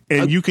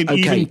 And you can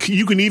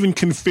even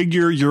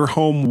configure your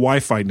home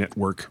Wi-Fi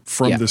network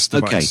from this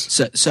device.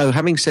 Okay, so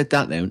having said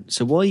that then,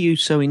 so why are you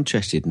so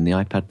interested in the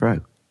iPad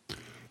Pro?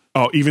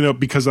 Oh, even though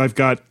because I've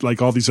got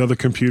like all these other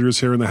computers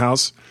here in the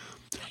house.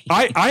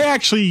 I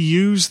actually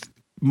use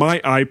my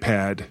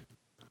iPad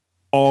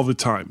all the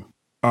time.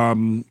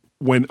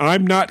 When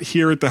I'm not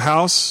here at the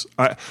house,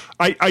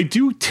 I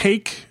do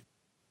take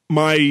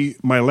my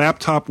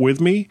laptop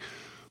with me,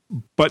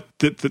 but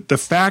the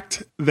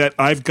fact that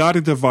I've got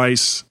a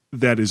device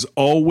that is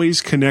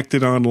always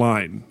connected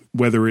online,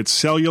 whether it's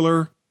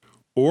cellular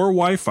or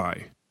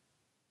Wi-Fi,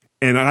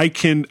 and I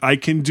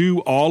can do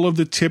all of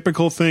the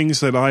typical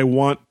things that I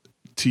want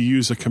to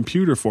use a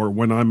computer for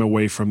when I'm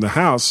away from the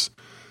house,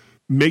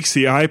 makes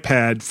the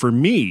iPad for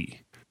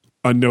me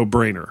a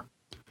no-brainer.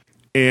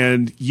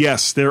 And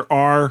yes, there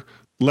are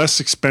less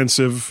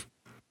expensive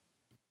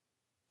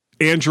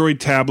Android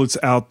tablets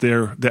out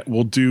there that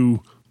will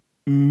do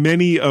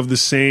many of the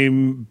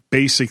same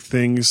basic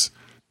things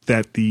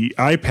that the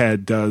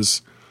iPad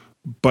does,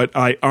 but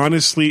I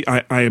honestly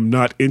am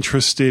not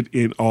interested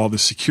in all the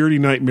security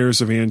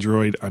nightmares of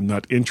Android. I'm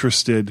not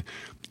interested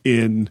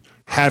in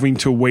having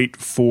to wait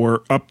for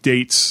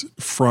updates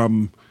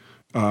from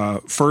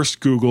first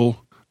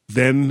Google,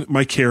 then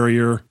my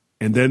carrier,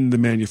 and then the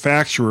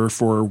manufacturer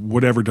for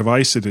whatever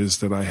device it is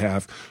that I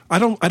have. I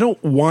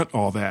don't want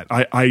all that.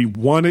 I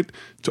want it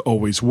to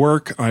always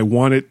work. I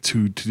want it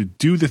to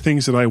do the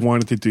things that I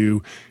want it to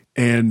do.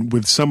 And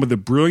with some of the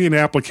brilliant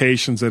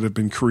applications that have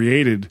been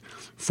created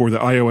for the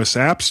iOS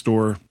App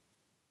Store,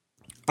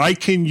 I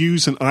can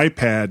use an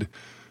iPad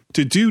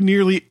to do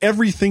nearly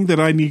everything that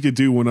I need to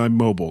do when I'm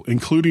mobile,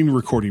 including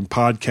recording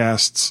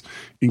podcasts,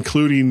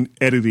 including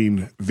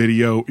editing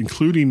video,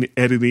 including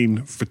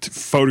editing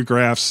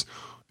photographs.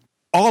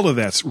 All of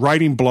that's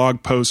writing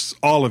blog posts,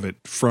 all of it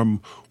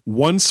from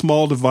one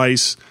small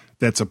device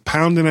that's 1.5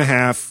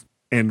 pounds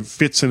and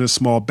fits in a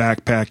small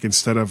backpack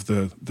instead of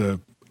the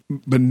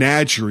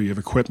menagerie of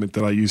equipment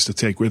that I used to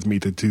take with me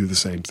to do the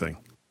same thing.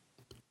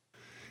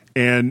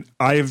 And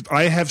I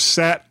have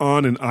sat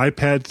on an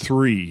iPad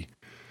 3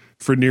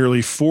 for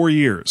nearly 4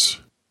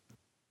 years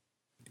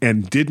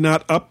and did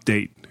not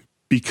update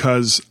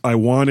because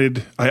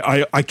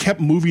I kept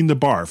moving the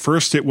bar.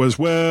 First it was,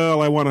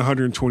 I want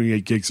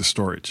 128 gigs of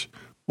storage.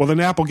 Well, then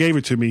Apple gave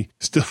it to me.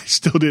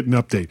 Still didn't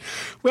update.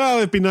 Well,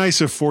 it'd be nice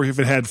if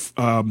it had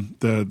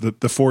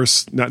the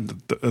Force, not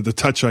the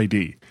Touch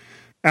ID.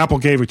 Apple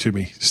gave it to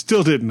me.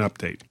 Still didn't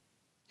update.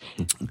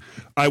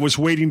 I was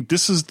waiting.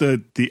 This is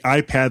the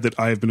iPad that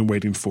I have been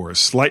waiting for. A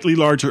slightly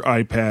larger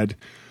iPad.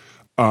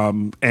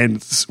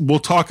 And we'll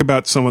talk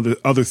about some of the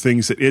other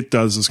things that it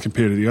does as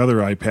compared to the other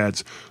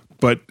iPads.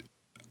 But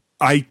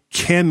I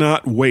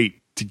cannot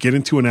wait to get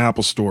into an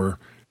Apple store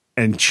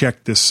and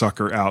check this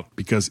sucker out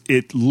because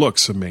it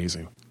looks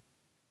amazing.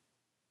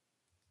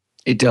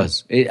 It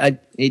does.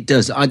 It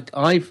does.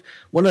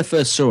 When I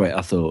first saw it,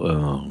 I thought,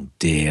 oh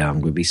dear, I'm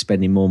going to be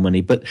spending more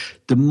money. But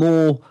the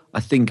more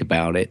I think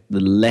about it, the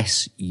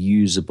less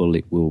usable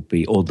it will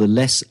be, or the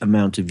less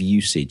amount of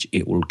usage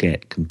it will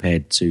get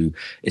compared to,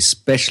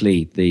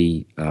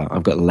 especially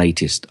I've got the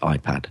latest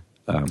iPad.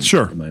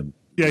 Sure. At the moment.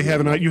 Yeah,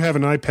 you have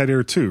an iPad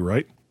Air 2,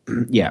 right?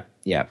 Yeah.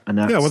 And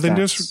well, then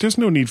there's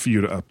no need for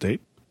you to update.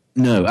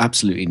 No,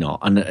 absolutely not.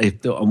 And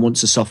once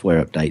the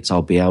software updates,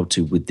 I'll be able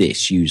to, with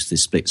this, use the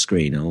split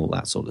screen and all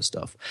that sort of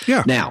stuff.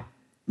 Yeah. Now,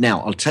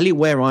 I'll tell you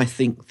where I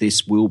think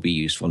this will be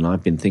useful, and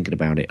I've been thinking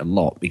about it a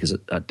lot because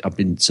I've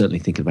been certainly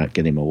thinking about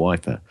getting my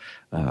wife a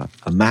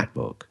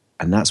MacBook,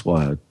 and that's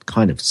why I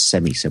kind of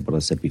said what I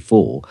said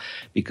before,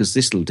 because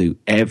this will do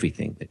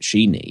everything that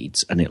she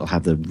needs, and it'll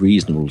have the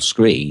reasonable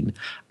screen,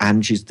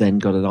 and she's then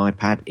got an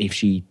iPad if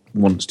she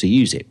wants to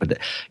use it. But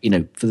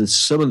for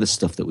some of the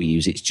stuff that we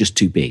use, it's just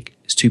too big.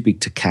 It's too big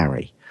to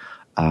carry.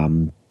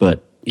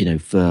 But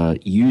for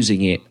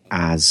using it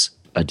as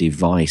a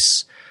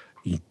device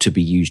to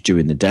be used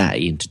during the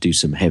day and to do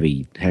some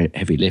heavy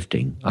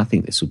lifting, I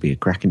think this would be a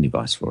cracking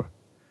device for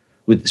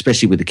her,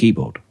 especially with the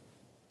keyboard.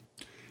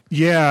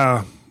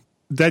 Yeah,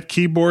 that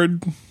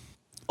keyboard,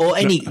 or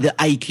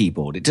a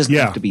keyboard. It doesn't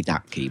have to be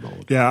that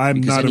keyboard. Yeah,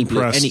 I'm not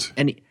impressed.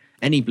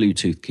 Any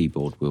Bluetooth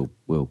keyboard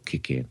will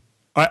kick in.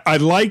 I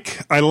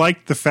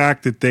like the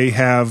fact that they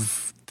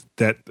have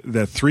that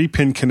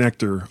 3-pin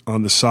connector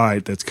on the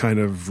side that's kind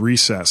of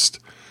recessed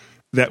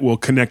that will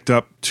connect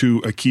up to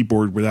a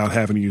keyboard without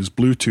having to use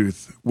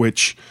Bluetooth,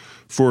 which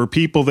for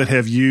people that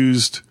have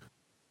used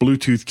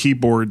Bluetooth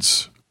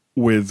keyboards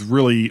with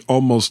really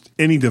almost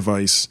any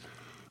device,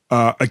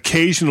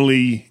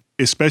 occasionally,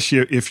 especially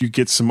if you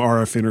get some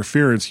RF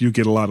interference, you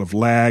get a lot of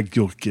lag,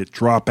 you'll get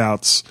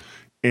dropouts,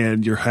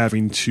 and you're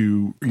having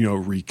to,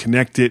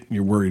 reconnect it, and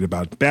you're worried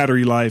about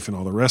battery life and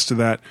all the rest of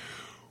that.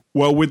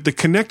 Well, with the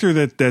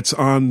connector that's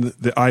on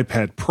the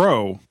iPad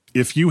Pro,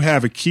 if you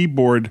have a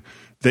keyboard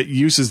that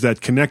uses that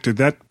connector,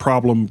 that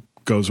problem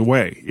goes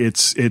away.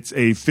 It's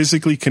a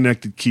physically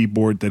connected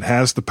keyboard that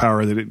has the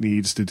power that it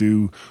needs to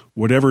do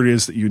whatever it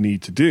is that you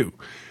need to do.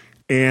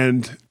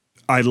 And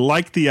I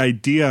like the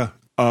idea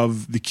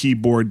of the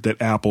keyboard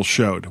that Apple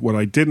showed. What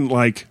I didn't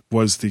like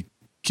was the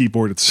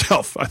keyboard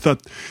itself. I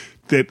thought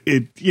that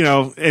it,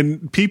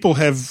 and people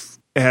have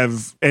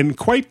and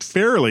quite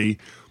fairly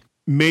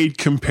made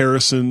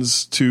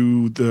comparisons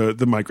to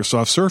the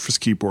Microsoft Surface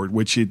keyboard,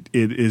 which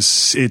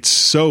it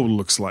so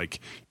looks like,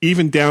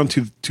 even down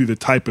to the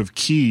type of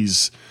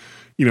keys,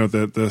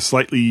 the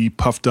slightly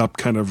puffed up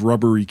kind of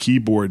rubbery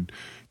keyboard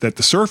that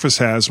the Surface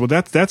has. Well,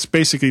 that's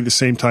basically the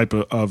same type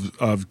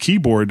of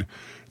keyboard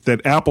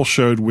that Apple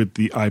showed with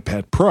the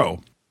iPad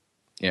Pro.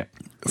 Yeah.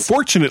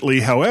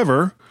 Fortunately,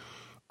 however,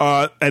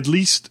 at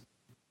least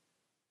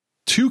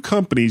two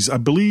companies, I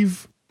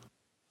believe.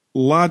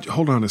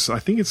 Hold on a second. I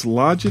think it's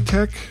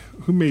Logitech.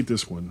 Who made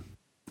this one?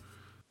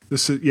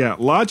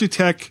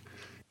 Logitech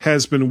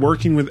has been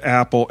working with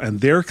Apple, and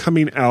they're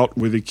coming out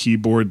with a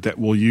keyboard that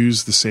will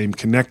use the same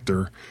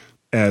connector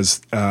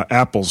as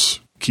Apple's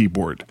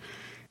keyboard.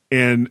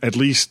 And at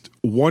least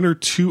one or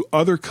two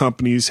other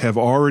companies have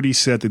already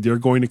said that they're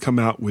going to come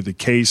out with a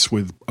case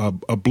with a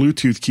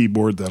Bluetooth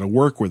keyboard that'll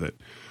work with it.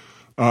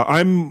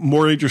 I'm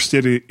more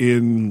interested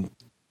in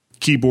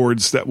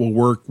keyboards that will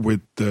work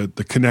with the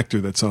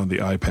connector that's on the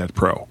iPad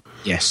Pro.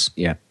 Yes,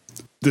 yeah.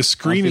 The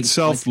screen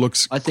itself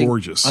looks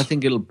gorgeous. I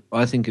think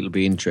it'll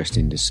be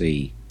interesting to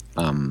see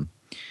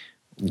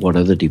what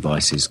other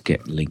devices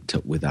get linked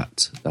up with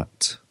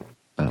that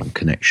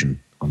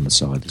connection on the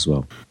side as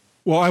well.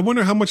 Well, I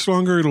wonder how much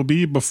longer it'll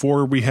be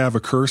before we have a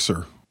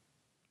cursor,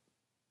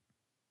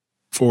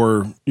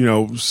 or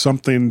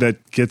something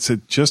that gets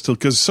it just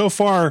because so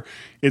far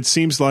it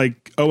seems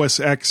like OS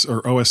X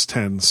or OS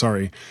X,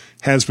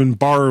 has been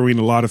borrowing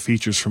a lot of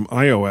features from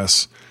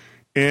iOS,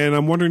 and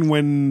I'm wondering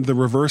when the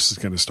reverse is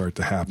going to start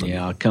to happen.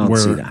 Yeah, I can't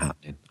see that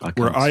happening.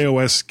 Where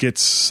iOS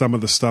gets some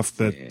of the stuff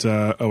that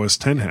OS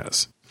X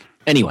has.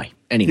 Anyway,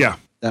 yeah,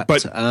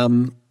 but go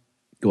on.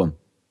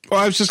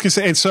 Well, I was just going to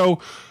say, and so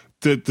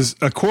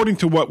according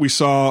to what we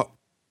saw,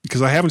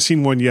 because I haven't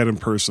seen one yet in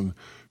person,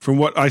 from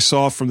what I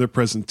saw from their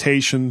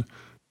presentation,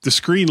 the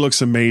screen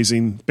looks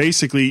amazing.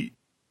 Basically,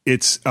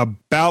 it's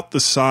about the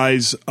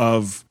size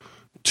of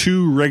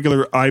two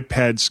regular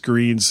iPad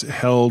screens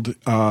held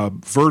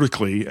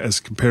vertically as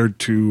compared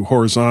to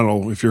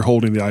horizontal if you're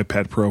holding the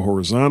iPad Pro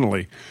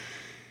horizontally.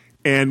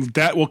 And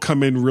that will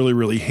come in really,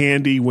 really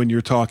handy when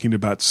you're talking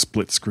about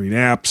split screen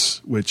apps,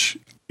 which,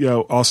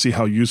 I'll see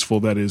how useful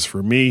that is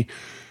for me.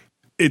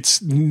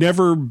 It's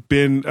never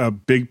been a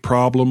big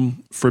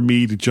problem for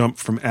me to jump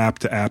from app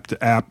to app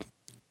to app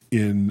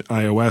in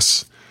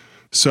iOS.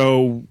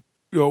 So,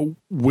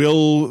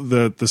 will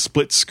the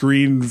split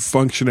screen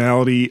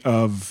functionality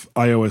of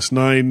iOS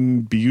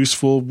 9 be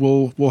useful?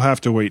 We'll have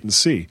to wait and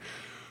see.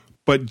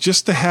 But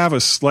just to have a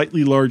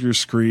slightly larger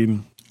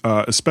screen,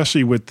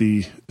 especially with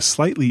the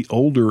slightly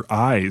older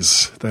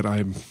eyes that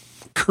I'm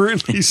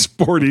currently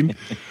sporting,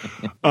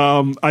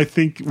 I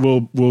think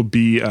will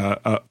be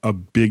a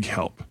big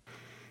help.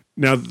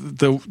 Now,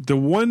 the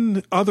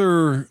one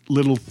other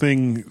little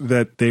thing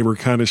that they were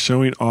kind of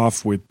showing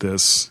off with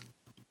this,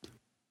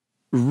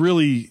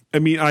 really,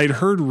 I'd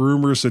heard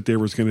rumors that there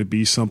was going to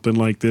be something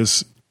like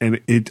this,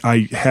 and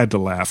I had to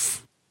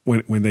laugh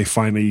when they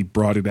finally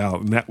brought it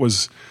out, and that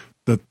was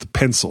the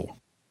pencil,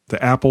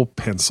 the Apple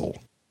Pencil.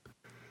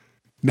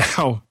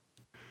 Now,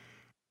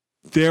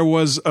 there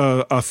was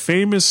a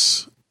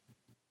famous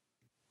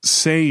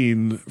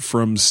saying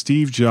from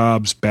Steve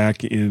Jobs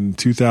back in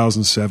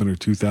 2007 or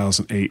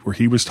 2008 where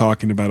he was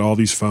talking about all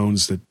these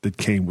phones that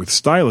came with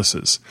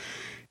styluses.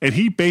 And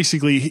he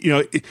basically,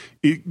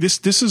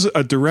 this is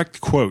a direct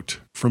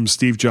quote from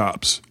Steve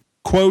Jobs.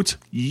 Quote,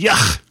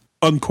 yuck,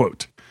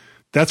 unquote.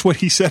 That's what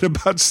he said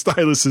about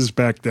styluses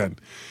back then.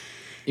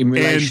 In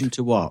relation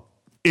to what?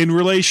 In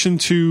relation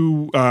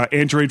to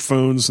Android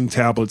phones and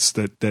tablets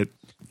that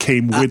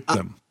came with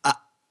them.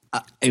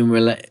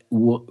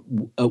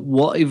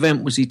 What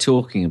event was he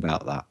talking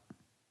about that?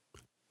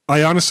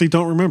 I honestly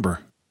don't remember.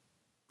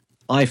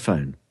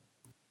 iPhone.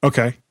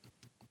 Okay.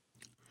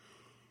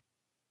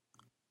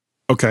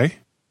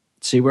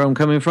 See where I'm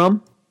coming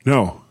from?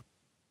 No.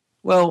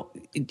 Well,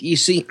 you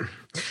see,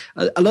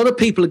 a lot of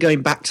people are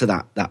going back to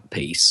that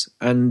piece,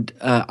 and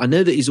I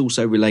know that he's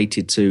also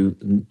related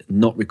to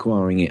not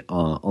requiring it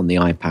on the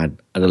iPad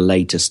at a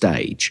later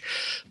stage.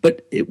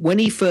 But when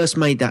he first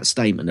made that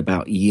statement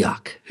about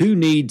yuck, who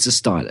needs a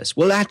stylus?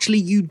 Well, actually,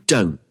 you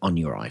don't on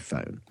your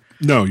iPhone.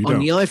 No, you don't. On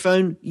the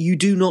iPhone, you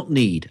do not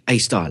need a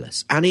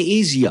stylus. And it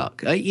is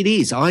yuck. It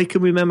is. I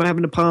can remember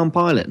having a Palm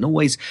Pilot and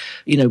always,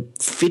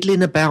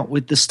 fiddling about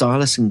with the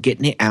stylus and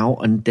getting it out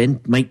and then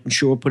making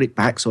sure I put it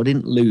back so I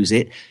didn't lose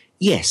it.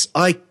 Yes,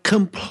 I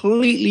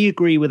completely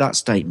agree with that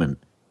statement.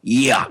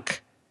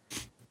 Yuck.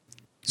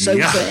 So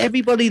for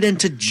everybody then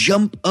to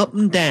jump up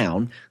and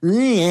down,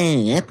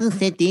 Apple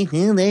said this,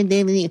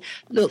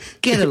 look,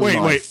 get a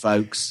life,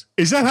 folks.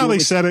 Is that how they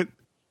said it?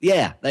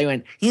 Yeah, they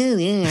went, Do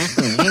you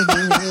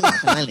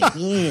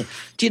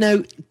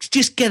know,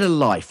 just get a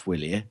life,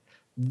 will you?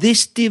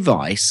 This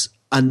device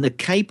and the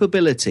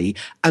capability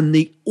and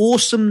the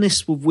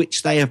awesomeness with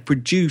which they have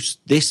produced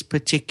this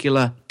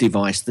particular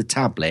device, the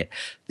tablet,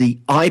 the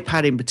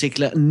iPad in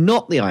particular,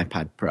 not the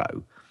iPad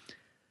Pro,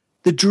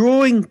 the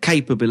drawing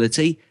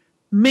capability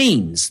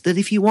means that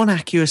if you want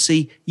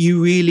accuracy,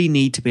 you really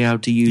need to be able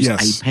to use a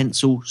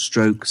pencil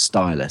stroke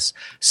stylus.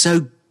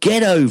 So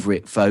get over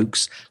it,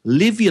 folks.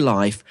 Live your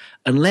life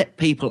and let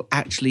people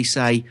actually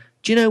say,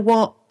 do you know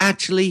what?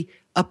 Actually,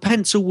 a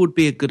pencil would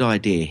be a good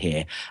idea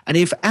here. And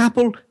if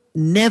Apple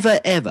never,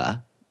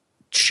 ever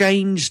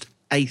changed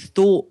a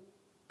thought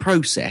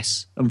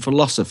process and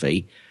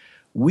philosophy,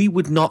 we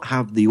would not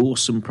have the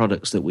awesome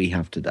products that we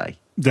have today.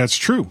 That's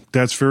true.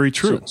 That's very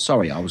true. So,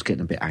 sorry, I was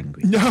getting a bit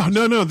angry.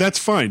 No, that's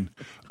fine.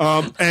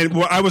 And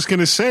what I was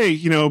going to say,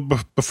 you know,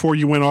 before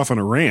you went off on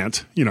a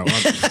rant, you know,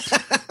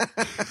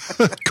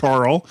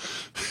 Carl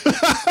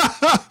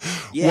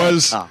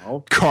was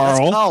Carl. That's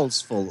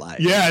Carl's fault.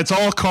 Yeah, it's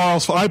all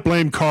Carl's fault. I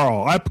blame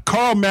Carl.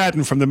 Carl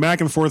Madden from the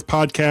Back and Forth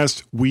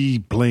podcast. We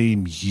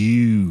blame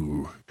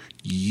you.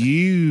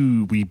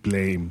 We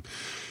blame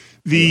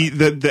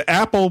the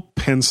Apple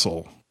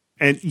Pencil.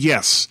 And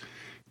yes,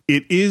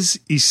 it is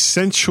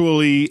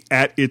essentially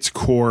at its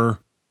core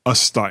a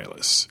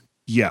stylus.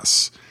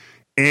 Yes.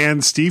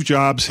 And Steve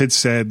Jobs had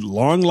said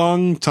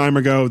long time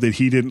ago that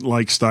he didn't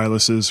like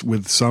styluses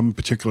with some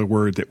particular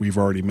word that we've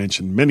already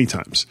mentioned many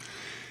times.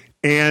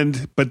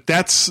 But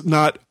that's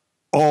not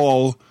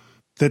all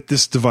that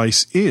this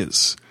device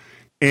is.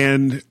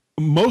 And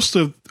most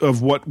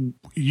of what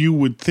you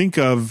would think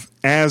of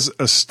as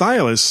a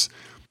stylus,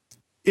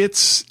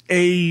 it's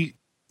a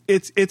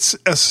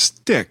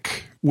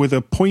stick with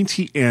a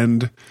pointy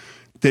end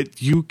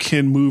that you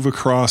can move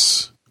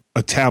across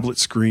a tablet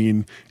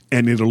screen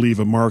and it'll leave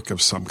a mark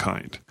of some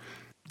kind.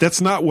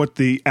 That's not what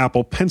the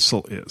Apple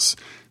Pencil is.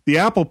 The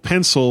Apple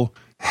Pencil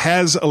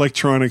has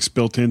electronics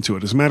built into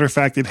it. As a matter of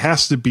fact, it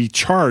has to be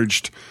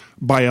charged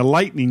by a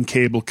lightning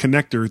cable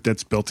connector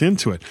that's built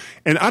into it.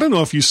 And I don't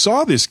know if you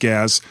saw this,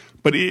 Gaz,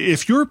 but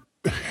if you're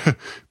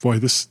boy,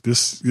 this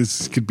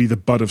could be the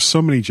butt of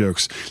so many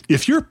jokes.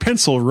 If your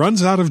pencil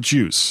runs out of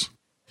juice,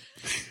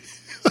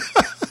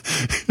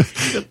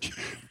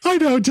 I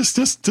know, just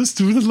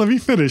let me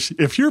finish.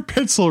 If your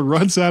pencil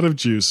runs out of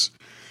juice,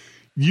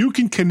 you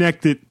can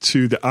connect it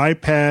to the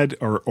iPad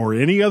or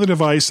any other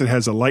device that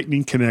has a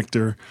lightning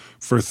connector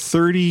for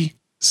 30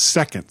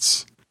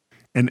 seconds.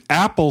 And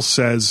Apple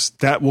says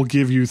that will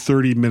give you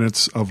 30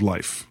 minutes of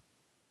life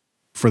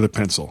for the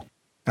pencil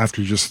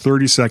after just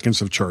 30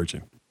 seconds of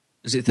charging.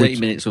 Is it 30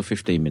 minutes or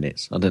 15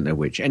 minutes? I don't know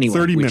which. Anyway,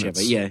 30 whichever.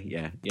 minutes.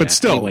 Yeah. But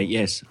still. Anyway,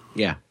 yes.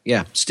 Yeah.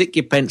 Stick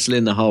your pencil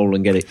in the hole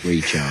and get it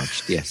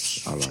recharged.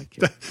 Yes, I like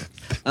it.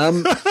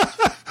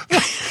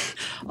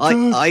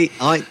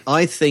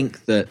 I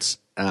think that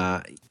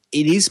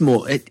it is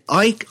more...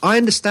 I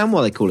understand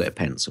why they call it a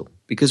pencil.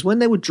 Because when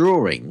they were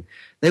drawing,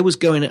 they was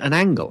going at an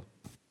angle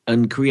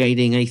and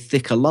creating a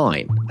thicker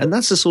line. And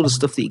that's the sort of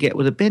stuff that you get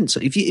with a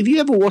pencil. If you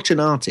ever watch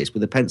an artist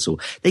with a pencil,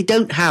 they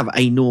don't have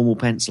a normal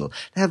pencil.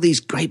 They have these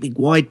great big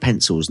wide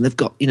pencils, and they've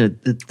got, you know,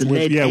 the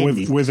lead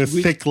end. With a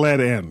thick lead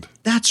end.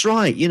 That's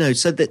right. You know,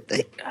 so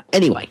that...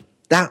 anyway,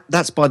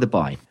 that's by the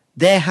by.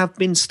 There have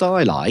been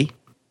styli...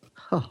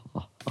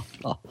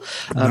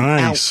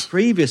 nice.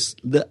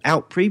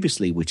 out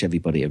previously, which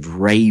everybody have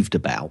raved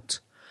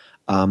about,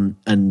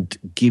 and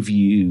give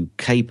you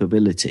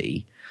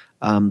capability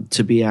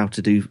to be able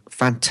to do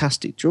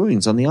fantastic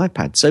drawings on the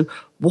iPad. So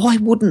why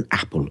wouldn't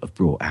Apple have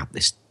brought out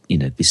this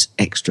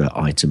extra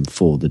item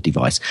for the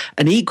device?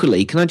 And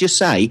equally, can I just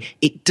say,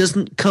 it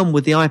doesn't come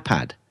with the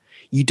iPad.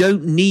 You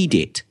don't need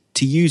it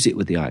to use it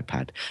with the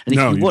iPad. And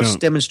if you watch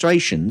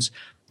demonstrations,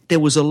 there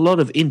was a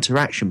lot of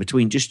interaction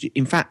between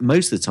in fact,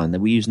 most of the time they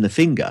were using the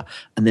finger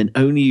and then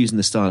only using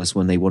the stylus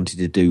when they wanted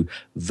to do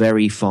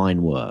very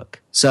fine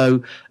work.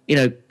 So, you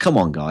know, come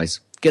on,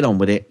 guys, get on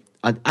with it.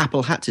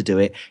 Apple had to do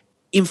it.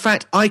 In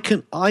fact, I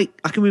can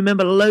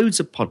remember loads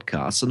of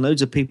podcasts and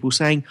loads of people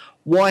saying,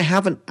 why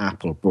haven't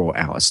Apple brought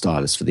out a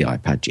stylus for the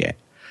iPad yet?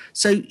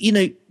 So, you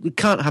know, we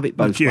can't have it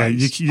both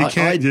ways. You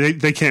can't.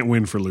 They can't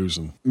win for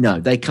losing. No,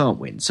 they can't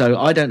win. So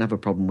I don't have a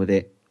problem with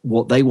it.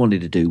 What they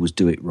wanted to do was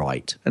do it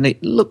right. And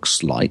it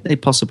looks like they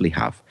possibly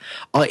have.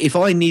 If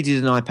I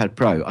needed an iPad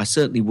Pro, I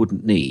certainly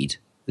wouldn't need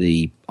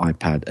the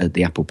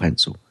the Apple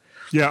Pencil.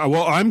 Yeah,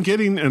 well, I'm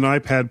getting an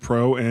iPad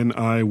Pro, and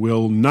I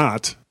will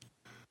not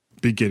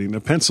be getting a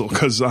pencil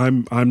because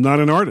I'm not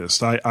an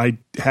artist. I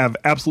have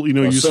absolutely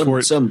no use for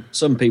it.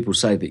 Some people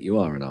say that you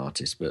are an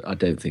artist, but I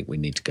don't think we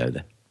need to go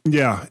there.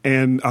 Yeah,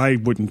 and I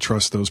wouldn't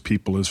trust those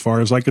people as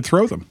far as I could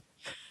throw them.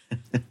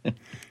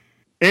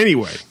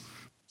 Anyway,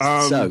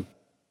 so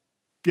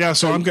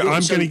I'm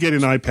going to get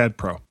an iPad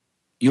Pro.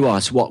 You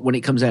are. So what, when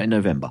it comes out in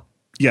November?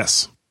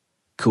 Yes.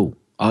 Cool.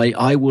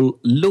 I will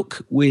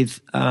look with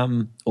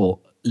or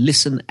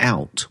listen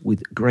out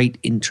with great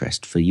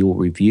interest for your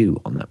review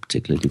on that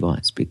particular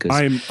device, because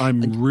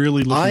I'm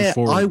really looking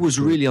forward. I was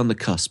really on the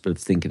cusp of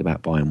thinking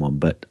about buying one,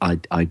 but I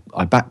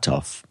backed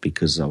off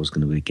because I was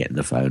going to be getting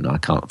the phone. I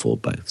can't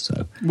afford both.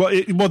 So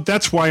well,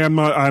 that's why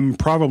I'm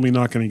probably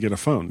not going to get a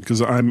phone,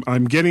 because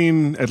I'm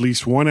getting at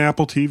least one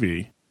Apple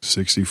TV,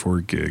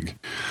 64 gig.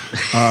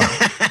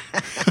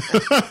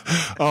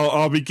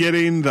 I'll be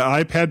getting the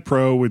iPad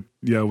Pro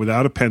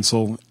without a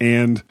pencil,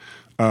 and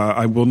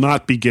I will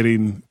not be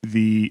getting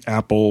the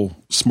Apple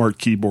Smart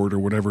Keyboard or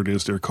whatever it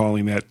is they're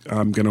calling that.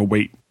 I'm going to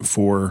wait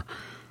for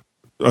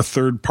a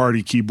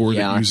third-party keyboard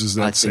that uses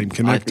that same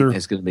connector.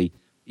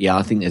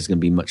 I think there's going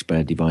to be much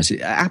better devices.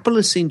 Apple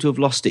has seemed to have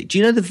lost it. Do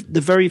you know the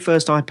very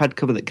first iPad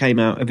cover that came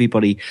out,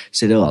 everybody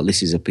said, oh,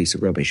 this is a piece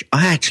of rubbish.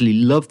 I actually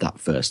loved that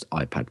first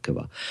iPad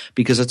cover,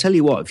 because I tell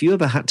you what, if you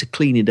ever had to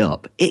clean it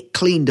up, it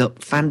cleaned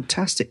up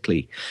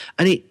fantastically.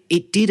 And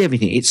it did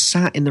everything. It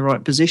sat in the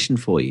right position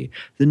for you.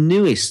 The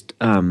newest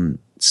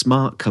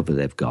smart cover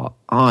they've got,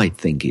 I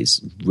think,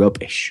 is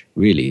rubbish.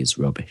 Really is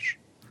rubbish.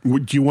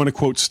 Do you want to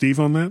quote Steve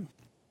on that?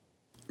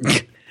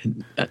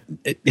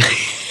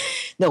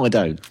 No, I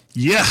don't.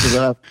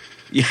 Yeah.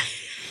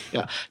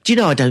 Yeah. Do you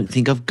know, I don't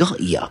think I've got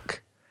yuck.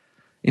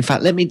 In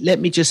fact, let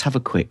me just have a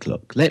quick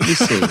look. Let me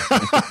see if I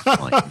can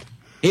find.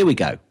 Here we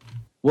go.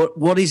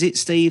 What is it,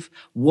 Steve?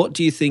 What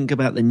do you think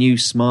about the new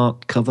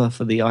smart cover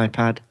for the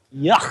iPad?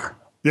 Yuck.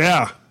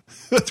 Yeah,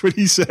 that's what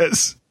he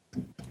says.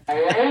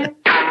 And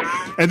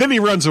then he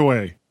runs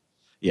away.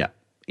 Yeah,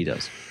 he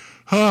does.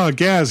 Oh,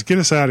 Gaz, get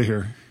us out of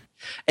here.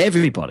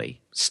 Everybody,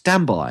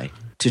 stand by,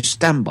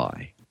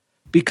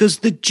 because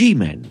the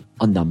G-Men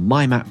on the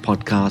MyMac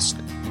podcast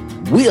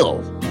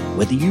will,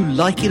 whether you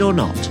like it or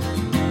not,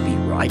 be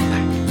right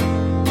back.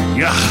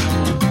 Yeah.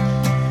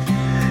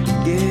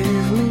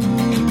 Give me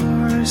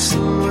worse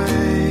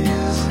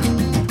ways.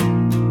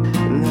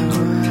 No,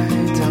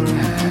 I don't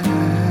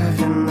have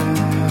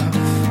enough.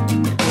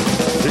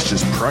 This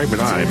is Private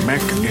Eye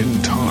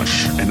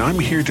Macintosh, and I'm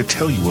here to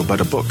tell you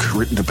about a book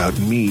written about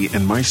me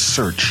and my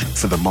search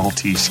for the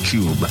Maltese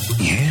Cube.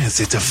 Yes,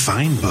 it's a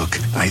fine book.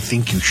 I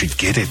think you should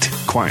get it.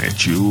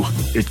 Quiet, you.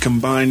 It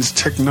combines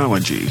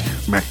technology,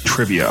 Mac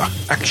trivia,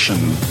 action,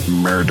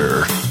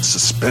 murder,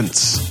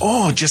 suspense.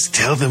 Oh, just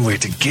tell them where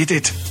to get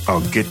it.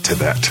 I'll get to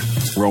that.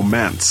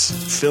 Romance,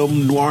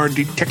 film noir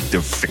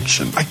detective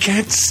fiction. I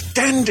can't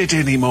stand it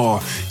anymore.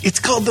 It's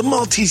called The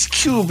Maltese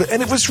Cube,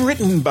 and it was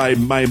written by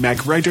my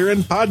Mac writer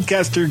and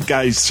podcaster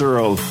Guy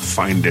Searle.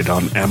 Find it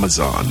on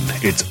Amazon.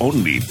 It's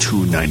only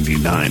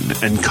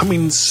 $2.99 and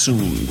coming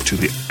soon to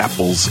the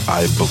Apple's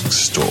iBook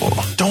store.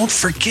 Don't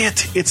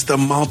forget, it's the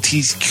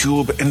Maltese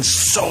Cube and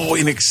so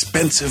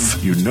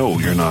inexpensive. You know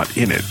you're not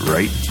in it,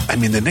 right? I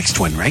mean the next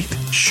one, right?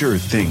 Sure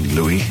thing,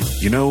 Louis.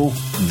 You know,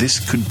 this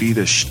could be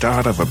the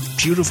start of a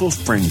beautiful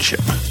friendship.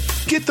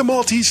 Get the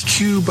Maltese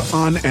Cube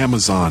on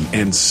Amazon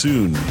and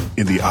soon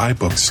in the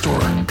iBook store.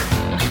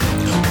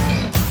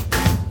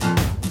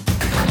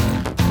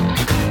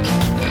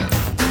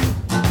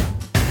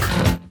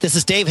 This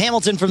is Dave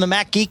Hamilton from the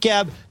Mac Geek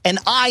Gab, and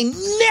I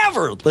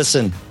never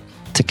listen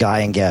to Guy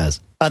and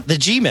Gaz, the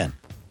G-Men,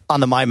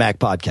 on the MyMac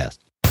podcast.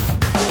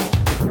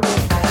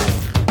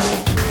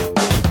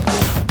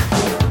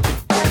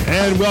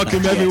 And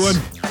welcome everyone.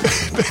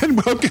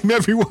 And welcome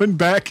everyone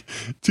back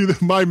to the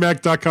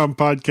MyMac.com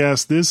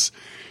podcast. This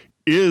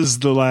is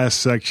the last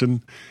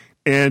section,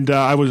 and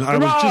I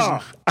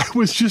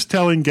was just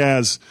telling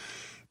Gaz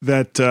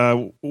that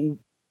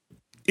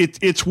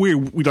it's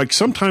weird. Like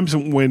sometimes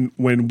when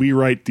we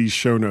write these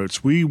show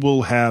notes, we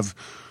will have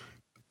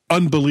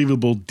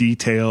unbelievable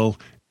detail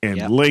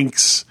and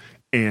links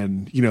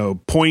and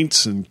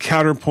points and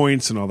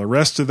counterpoints and all the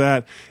rest of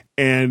that,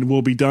 and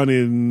we'll be done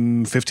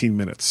in 15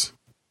 minutes.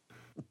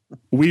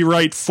 We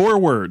write 4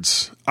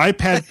 words,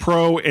 iPad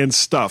Pro and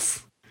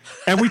stuff,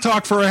 and we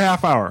talk for a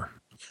half hour.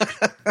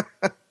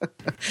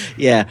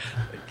 Yeah,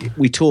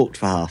 we talked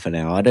for half an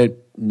hour. I don't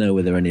know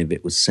whether any of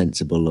it was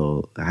sensible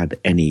or had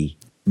any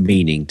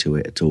meaning to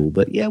it at all,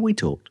 but yeah, we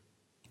talked.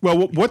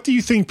 Well, what do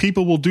you think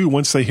people will do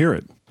once they hear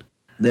it?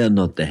 They'll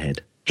nod their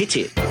head. Hit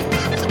it.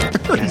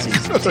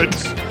 Gaz's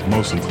tips.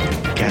 Mostly.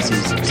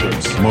 Gaz's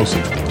tips.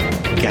 Mostly.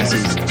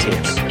 Gaz's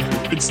tips.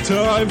 It's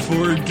time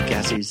for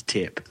Gaz's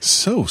tip.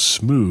 So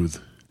smooth.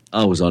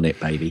 I was on it,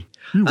 baby.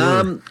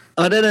 I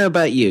don't know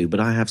about you, but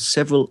I have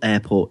several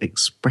Airport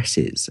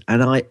Expresses,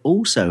 and I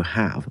also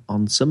have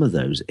on some of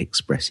those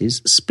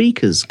Expresses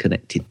speakers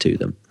connected to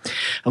them.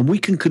 And we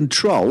can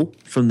control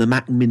from the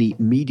Mac Mini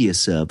Media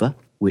Server,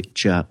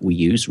 which we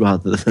use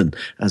rather than,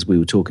 as we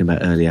were talking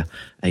about earlier,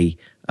 a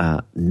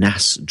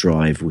NAS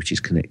drive which is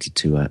connected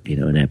to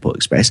an Airport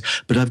Express.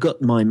 But I've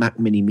got my Mac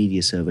Mini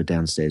Media Server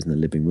downstairs in the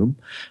living room,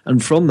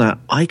 and from that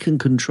I can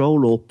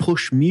control or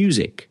push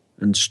music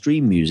and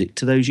stream music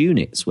to those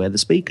units where the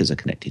speakers are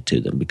connected to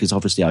them, because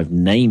obviously I've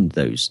named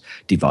those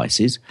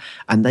devices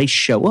and they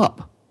show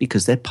up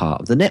because they're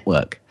part of the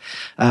network.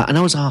 And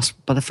I was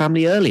asked by the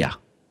family earlier,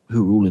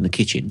 who were all in the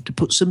kitchen, to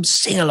put some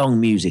sing-along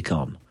music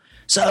on.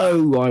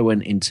 So I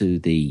went into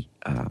the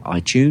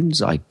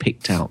iTunes. I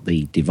picked out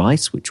the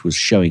device which was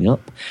showing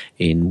up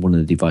in one of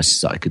the devices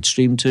that I could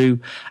stream to.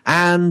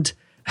 And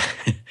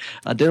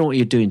I don't know what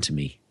you're doing to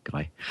me,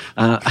 Guy.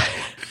 And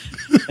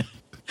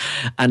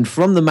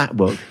from the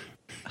MacBook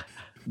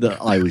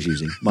that I was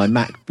using, my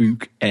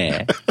MacBook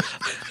Air,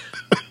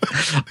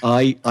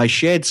 I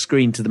shared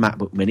screen to the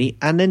MacBook Mini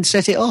and then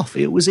set it off.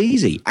 It was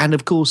easy. And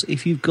of course,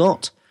 if you've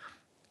got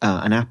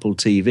an Apple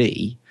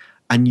TV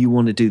and you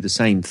want to do the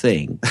same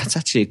thing, that's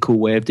actually a cool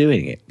way of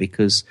doing it,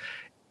 because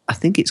I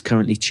think it's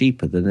currently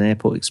cheaper than an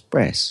Airport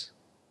Express.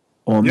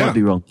 Or I might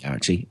be wrong there,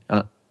 actually,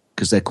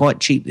 because they're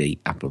quite cheap, the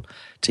Apple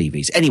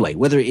TVs. Anyway,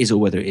 whether it is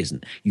or whether it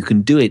isn't, you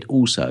can do it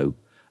also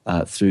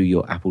through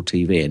your Apple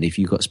TV. And if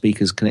you've got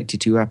speakers connected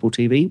to your Apple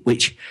TV,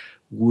 which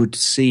would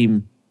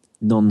seem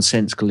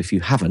nonsensical if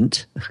you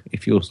haven't,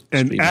 if you're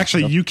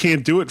actually you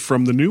can't do it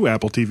from the new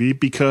Apple TV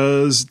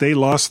because they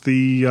lost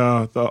the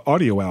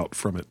audio out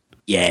from it.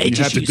 Yeah, you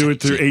have to do it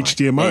through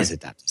HDMI. There's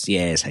adapters.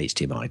 Yes,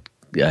 HDMI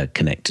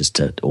connectors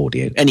to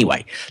audio.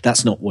 Anyway,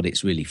 that's not what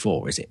it's really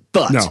for, is it?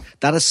 But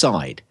that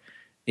aside,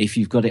 if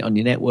you've got it on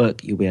your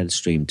network, you'll be able to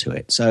stream to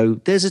it.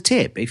 So there's a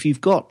tip. If you've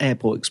got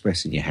Airport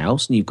Express in your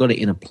house and you've got it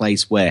in a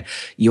place where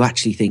you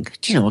actually think,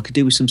 I could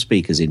do with some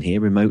speakers in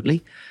here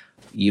remotely,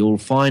 you'll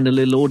find a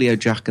little audio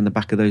jack in the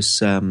back of those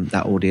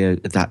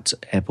that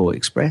Airport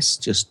Express.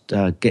 Just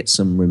get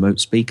some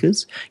remote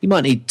speakers. You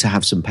might need to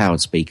have some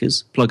powered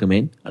speakers. Plug them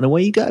in, and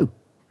away you go.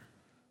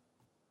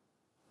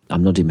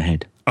 I'm nodding my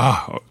head.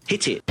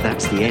 Hit it.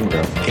 That's the end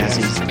of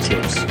Gaz's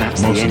tips.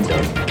 That's the end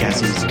of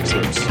Gaz's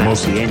tips.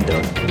 That's the end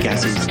of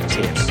Gaz's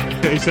tips.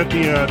 Is that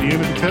the end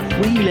of the tip?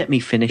 Will you let me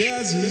finish?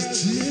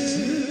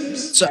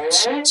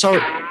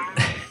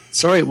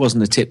 Sorry, it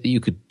wasn't a tip that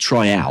you could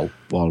try out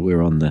while we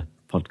were on the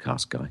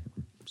podcast, Guy.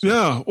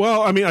 Yeah,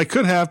 well, I mean, I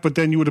could have, but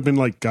then you would have been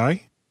like,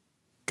 Guy.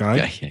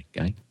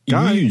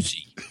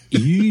 Easy.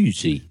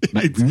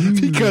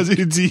 Because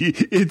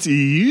it's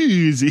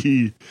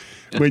easy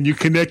when you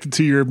connect it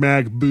to your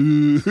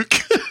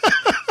MacBook.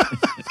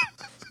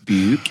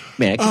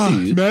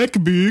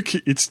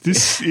 MacBook.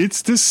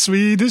 It's the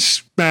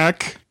Swedish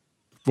Mac.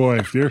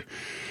 Boy,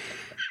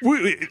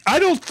 I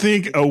don't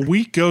think a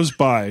week goes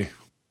by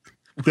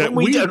that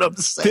we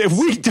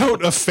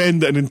don't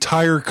offend an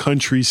entire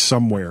country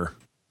somewhere.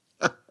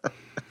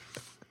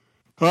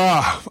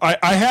 I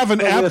have an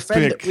app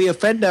pick. We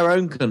offend our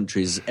own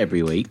countries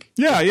every week.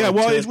 Yeah.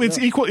 Well, it's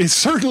equal. It's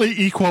certainly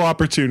equal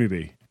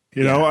opportunity.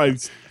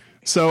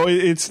 So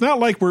it's not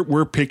like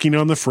we're picking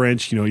on the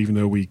French, even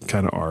though we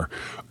kind of are,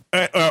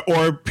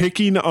 or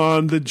picking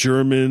on the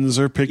Germans,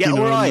 or picking on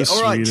the Swedish.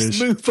 All right,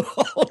 just move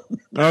on.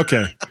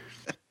 Okay.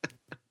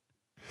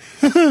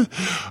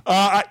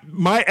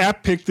 My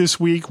app pick this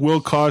week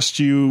will cost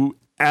you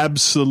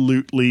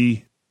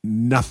absolutely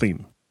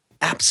nothing.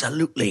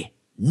 Absolutely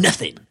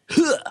nothing.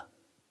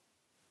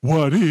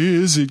 What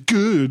is it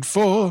good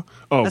for?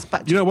 Oh, that's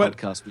back to the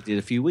podcast we did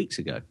a few weeks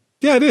ago.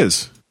 Yeah, it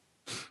is.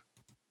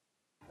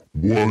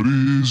 What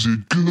is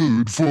it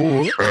good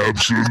for?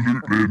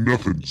 Absolutely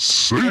nothing.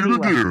 Say it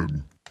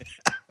again.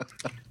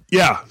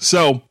 Yeah,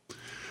 so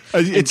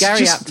it's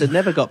Gary Apter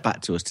never got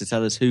back to us to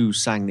tell us who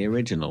sang the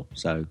original.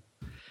 So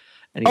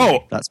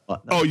anyway, that's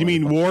you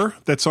mean War?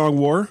 That song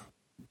War?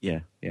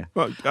 Yeah.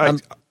 Well,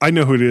 I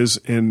know who it is,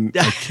 and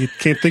I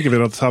can't think of it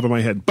off the top of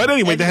my head. But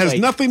anyway, that has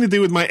nothing to do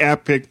with my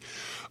app pick.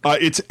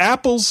 It's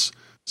Apple's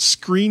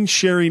screen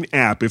sharing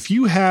app. If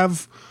you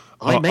have,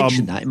 I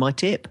mentioned that in my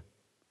tip.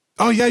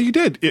 Oh yeah, you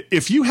did.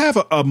 If you have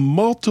a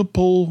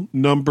multiple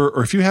number,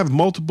 or if you have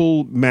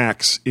multiple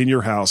Macs in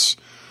your house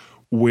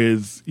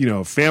with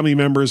family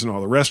members and all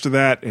the rest of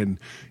that, and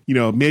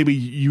maybe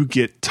you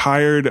get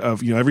tired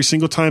of every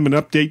single time an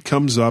update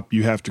comes up,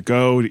 you have to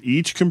go to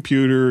each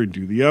computer and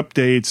do the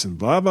updates and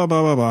blah blah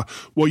blah blah blah.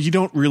 Well, you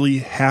don't really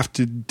have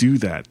to do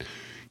that.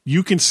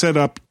 You can set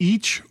up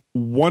each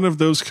one of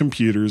those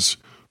computers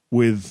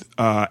with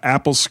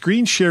Apple's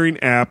screen sharing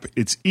app.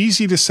 It's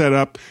easy to set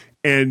up,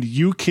 and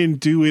you can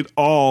do it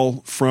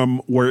all from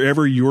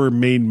wherever your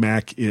main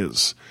Mac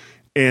is.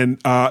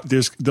 And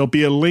there'll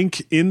be a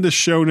link in the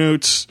show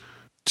notes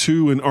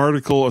to an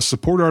article, a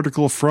support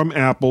article from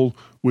Apple,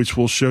 which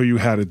will show you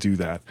how to do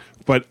that.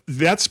 But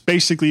that's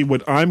basically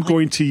what I'm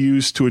going to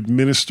use to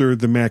administer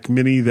the Mac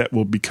Mini that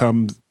will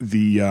become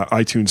the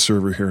iTunes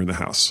server here in the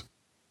house.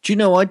 Do you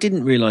know, I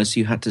didn't realize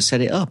you had to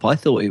set it up. I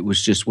thought it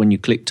was just when you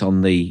clicked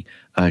on the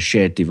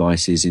shared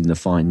devices in the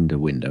Finder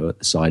window at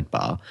the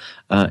sidebar,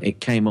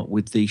 it came up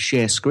with the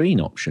share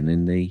screen option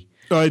in the...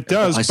 it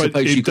does, but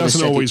it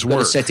doesn't always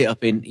work.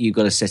 You've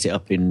got to set it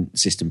up in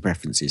system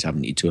preferences,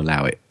 haven't you, to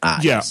allow it?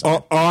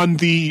 On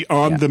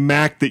the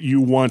Mac that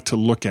you want to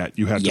look at,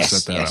 you have to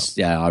set that up.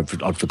 Yeah,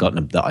 I'd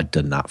forgotten that I'd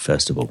done that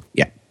first of all.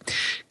 Yeah,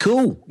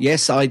 cool.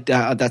 Yes,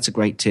 that's a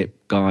great tip,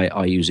 Guy.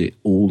 I use it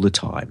all the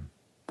time,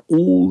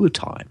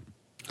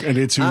 and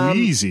it's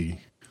easy.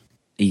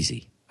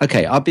 Easy.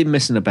 Okay, I've been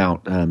messing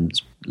about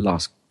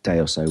last day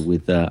or so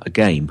with a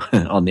game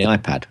on the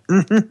iPad.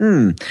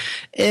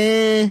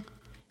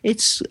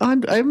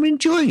 I'm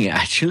enjoying it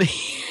actually.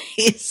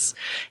 It's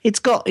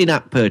got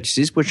in-app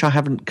purchases which I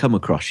haven't come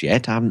across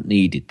yet. I haven't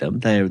needed them.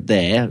 They're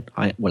there.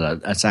 I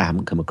say I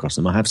haven't come across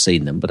them. I have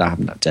seen them, but I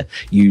haven't had to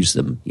use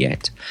them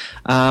yet.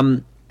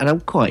 And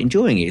I'm quite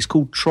enjoying it. It's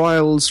called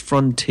Trials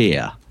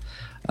Frontier.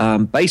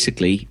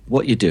 Basically,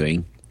 what you're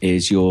doing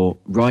is you're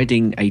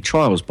riding a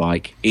trials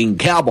bike in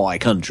cowboy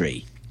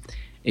country.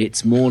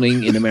 It's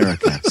morning in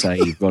America, say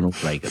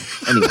Ronald Reagan.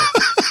 Anyway.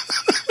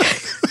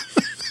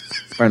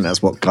 Apparently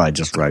that's what Guy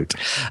just wrote.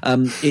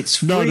 It's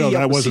free. No,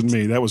 that wasn't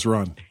me. That was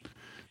Ron.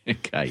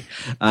 Okay.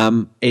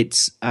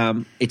 It's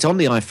on the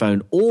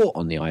iPhone or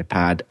on the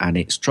iPad, and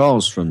it's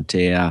Trials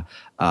Frontier.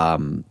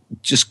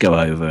 Just go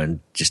over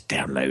and just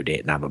download it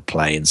and have a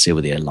play and see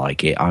whether you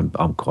like it.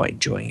 I'm quite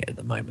enjoying it at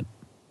the moment.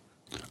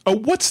 Oh,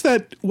 what's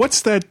that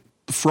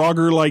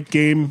Frogger-like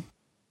game?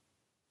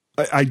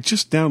 I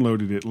just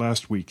downloaded it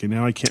last week, and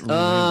now I can't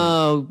remember.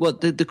 Oh,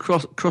 what the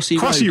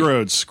Crossy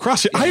Roads? Yeah.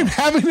 I am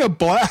having a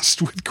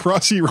blast with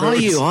Crossy Roads. Are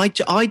you? I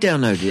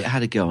downloaded it,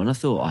 had a go, and I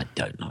thought I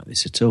don't like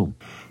this at all.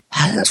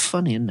 That's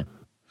funny, isn't it?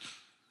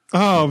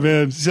 Oh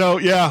man, so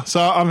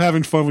I'm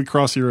having fun with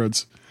Crossy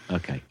Roads.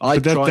 Okay,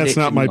 that's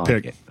not my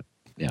pick.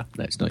 Yeah,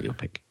 that's not your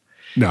pick.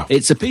 No,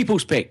 it's a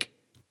people's pick.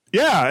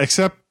 Yeah,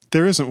 except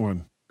there isn't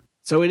one.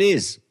 So it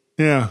is.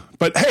 Yeah,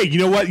 but hey, you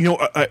know what?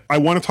 I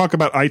want to talk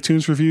about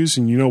iTunes reviews,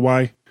 and you know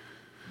why?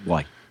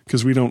 Why?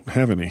 Because we don't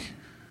have any.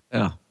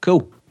 Oh,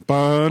 cool.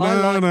 Oh,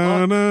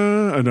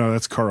 no,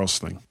 that's Carl's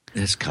thing.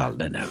 That's Carl.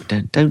 No,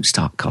 don't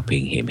start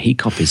copying him. He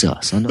copies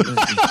us. I'm not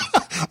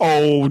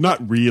Oh,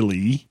 not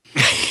really.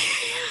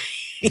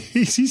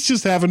 He's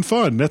just having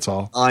fun. That's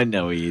all. I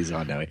know he is.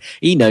 I know it.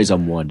 He knows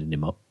I'm winding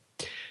him up.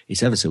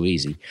 It's ever so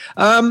easy.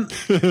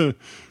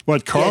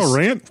 What, Carl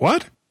Rant?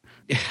 What?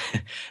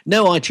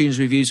 No iTunes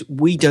reviews.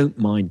 We don't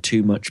mind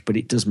too much, but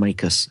it does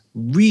make us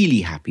really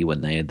happy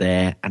when they are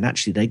there, and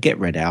actually they get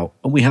read out,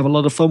 and we have a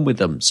lot of fun with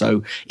them.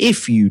 So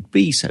if you'd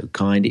be so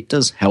kind, it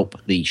does help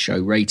the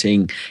show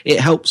rating. It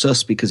helps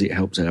us because it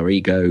helps our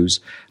egos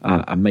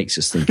and makes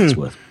us think it's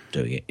worth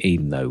doing it,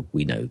 even though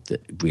we know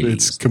that really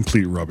it's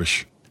complete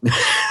rubbish.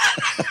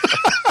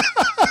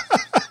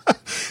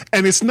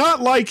 And it's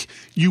not like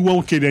you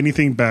won't get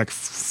anything back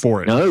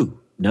for it. No.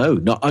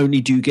 Not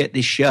only do you get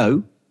this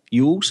show,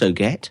 you also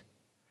get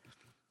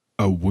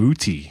a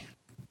Wooty.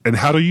 And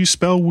how do you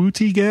spell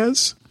Wooty,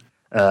 Gaz?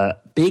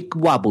 Big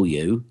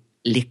W,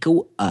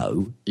 little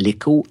O,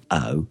 little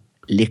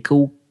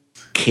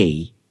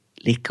key,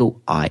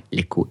 little I,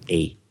 little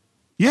E.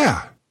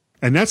 Yeah.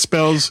 And that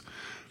spells,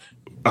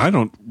 I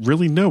don't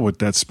really know what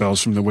that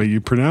spells from the way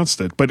you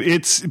pronounced it, but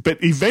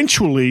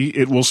eventually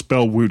it will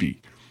spell Wooty.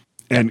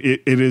 And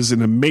it is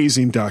an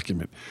amazing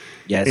document.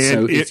 Yeah,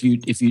 so if you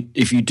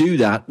do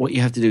that, what you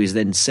have to do is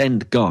then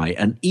send Guy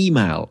an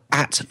email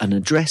at an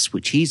address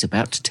which he's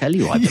about to tell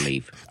you, I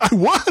believe. I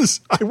was.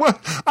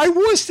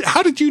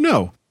 How did you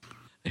know?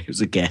 It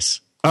was a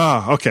guess.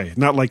 Ah, okay.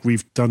 Not like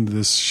we've done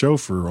this show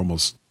for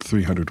almost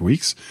 300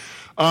 weeks.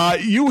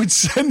 You would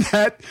send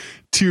that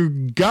to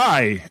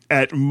Guy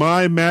at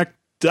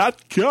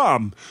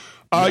mymac.com.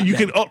 You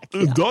can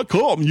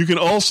You can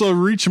also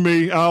reach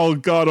me. Oh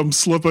God, I'm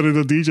slipping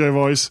into DJ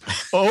voice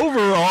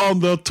over on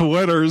the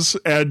Twitters.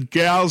 And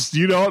Gaz, do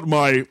you know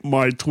what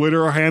my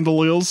Twitter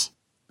handle is?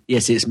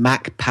 Yes, it's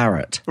Mac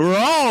Parrot.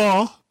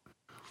 Raw.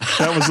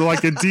 That was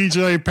like a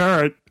DJ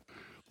Parrot.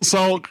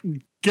 So,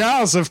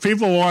 Gaz, if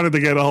people wanted to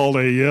get a hold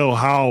of you,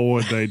 how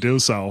would they do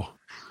so?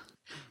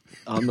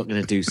 I'm not going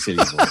to do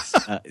silly voice.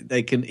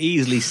 They can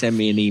easily send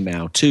me an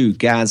email to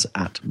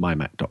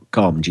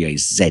gaz@mymac.com,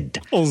 G-A-Z.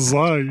 Oh,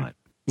 Zed.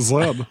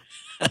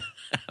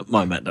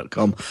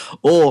 mymac.com,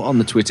 or on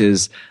the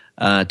Twitters,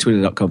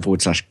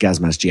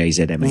 twitter.com/Gazmaz,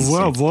 G-A-Z-M-A-Z.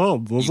 You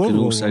can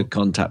also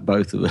contact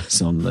both of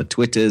us on the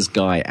Twitters,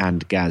 Guy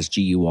and Gaz,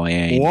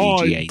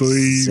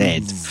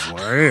 G-U-I-A-N-E-G-A-Z.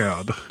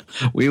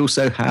 We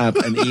also have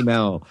an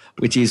email,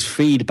 which is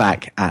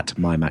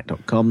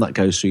feedback@mymac.com. That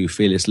goes through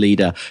Fearless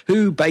Leader,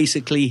 who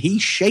basically, he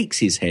shakes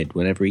his head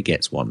whenever he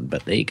gets one.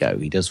 But there you go.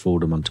 He does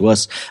forward them on to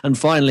us. And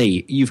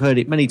finally, you've heard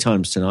it many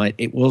times tonight.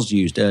 It was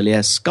used earlier.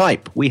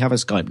 Skype. We have a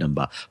Skype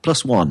number.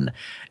 +1.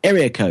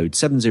 Area code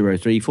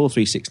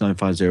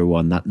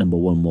 703-436-9501. That number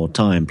one more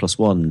time.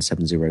 +1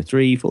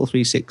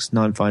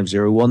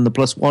 703-436-9501. The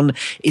 +1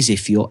 is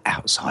if you're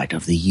outside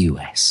of the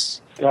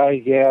US.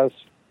 Guy, yes,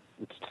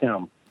 it's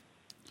Tim.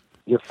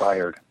 You're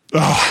fired.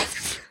 Oh,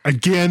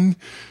 again.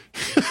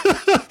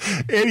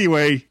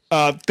 Anyway,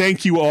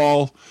 thank you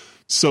all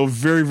so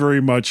very,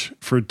 very much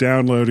for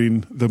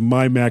downloading the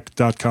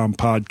mymac.com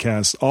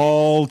podcast.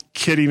 All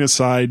kidding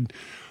aside,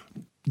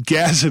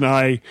 Gaz and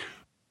I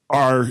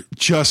are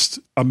just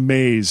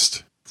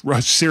amazed.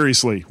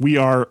 Seriously, we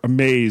are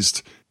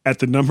amazed at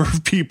the number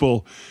of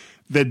people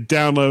that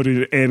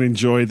download and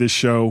enjoy this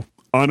show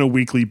on a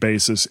weekly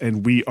basis,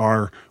 and we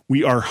are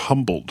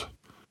humbled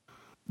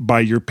by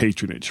your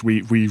patronage.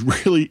 We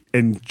really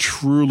and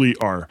truly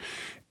are.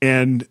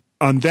 And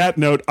on that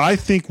note, I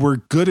think we're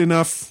good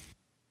enough,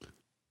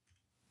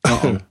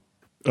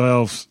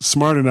 well,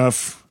 smart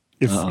enough,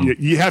 If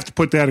you have to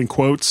put that in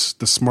quotes,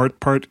 the smart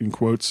part in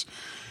quotes.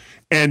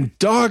 And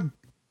doggone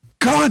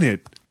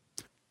it,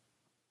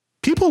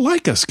 people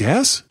like us,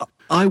 Gaz.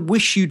 I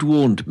wish you'd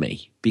warned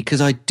me,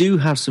 because I do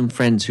have some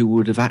friends who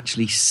would have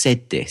actually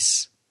said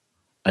this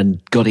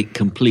and got it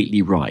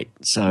completely right.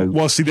 So,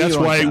 well, see, that's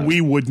why we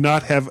would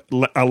not have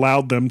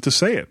allowed them to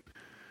say it.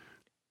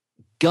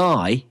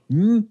 Guy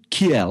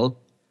Kiel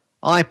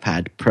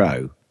iPad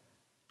Pro.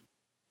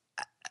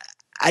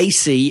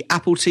 AC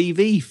Apple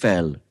TV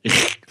fell.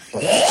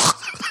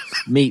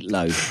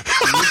 Meatloaf.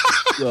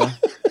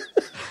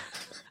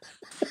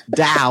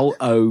 Dow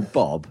O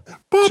Bob.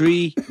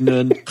 Three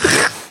nun.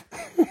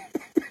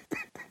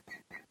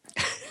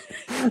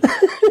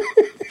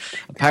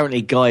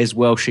 Apparently, Guy is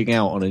welshing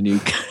out on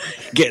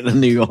getting a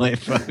new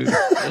iPhone.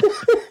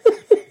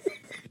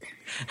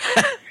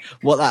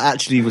 What that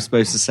actually was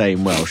supposed to say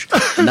in Welsh,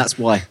 and that's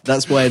why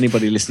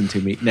anybody listening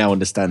to me now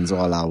understands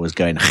while I was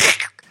going.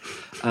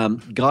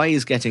 Guy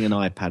is getting an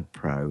iPad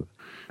Pro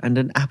and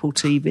an Apple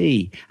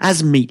TV,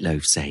 as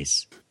Meatloaf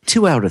says.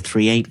 2 out of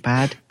 3 ain't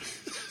bad.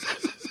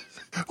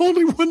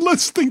 Only one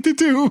less thing to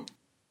do.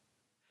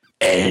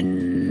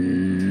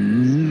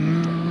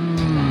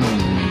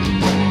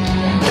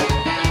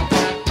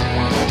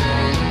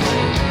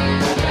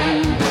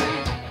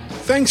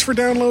 Thanks for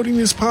downloading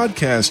this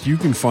podcast. You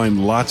can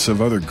find lots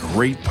of other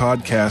great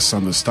podcasts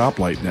on the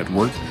Stoplight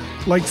Network,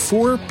 like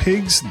 4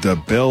 Pigs, The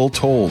Bell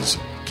Tolls,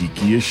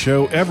 Geekiest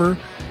Show Ever,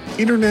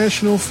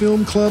 International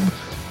Film Club,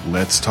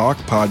 Let's Talk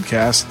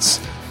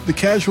Podcasts, The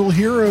Casual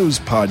Heroes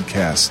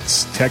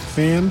Podcasts, Tech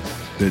Fan,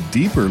 The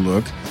Deeper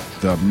Look,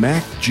 The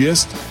Mac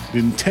Gist,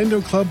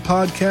 Nintendo Club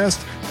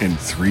Podcast, and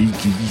 3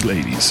 Geeky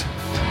Ladies.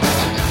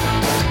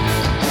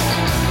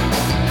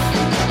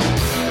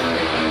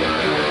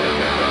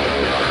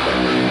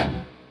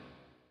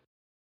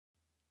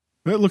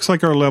 It looks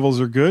like our levels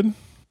are good.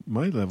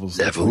 My levels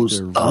are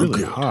really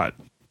good. Hot.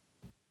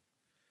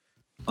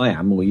 I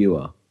am, or you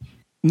are.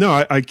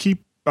 No, I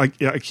keep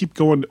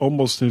going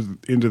almost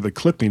into the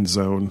clipping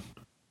zone.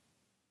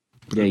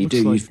 Yeah, you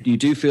do. Like, you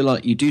do feel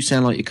like you do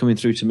sound like you're coming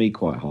through to me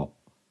quite hot.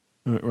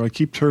 I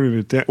keep turning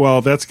it down.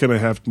 Well, that's going to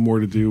have more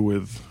to do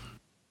with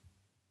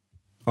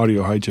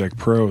Audio Hijack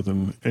Pro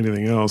than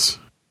anything else.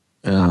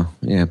 Yeah,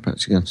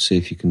 perhaps you're going to have to see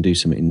if you can do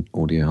something in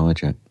Audio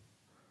Hijack.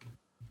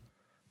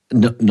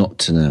 Not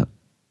tonight.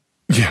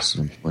 Yeah. At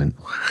some point.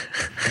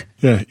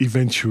 Yeah,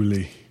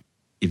 eventually.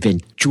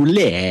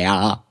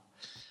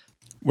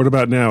 What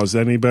about now? Is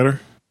that any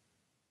better?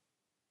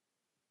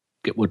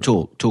 We'll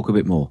talk a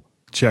bit more.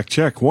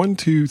 Check. 1,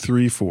 2,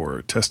 3,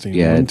 4. Testing.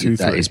 Yeah, 1, 2,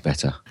 3. That is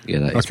better. Yeah,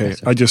 that is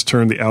better. I just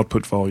turned the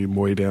output volume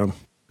way down.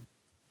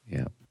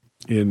 Yeah.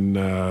 In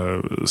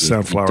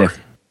Soundflower.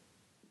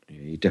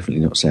 You're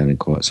definitely not sounding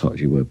quite as hot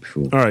as you were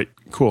before. All right,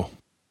 cool.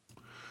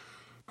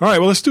 All right,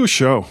 well, let's do a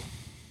show.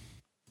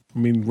 I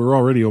mean, we're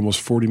already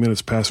almost 40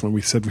 minutes past when we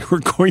said we were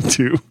going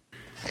to.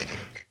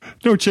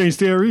 No change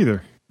there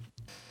either.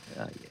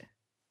 Yeah.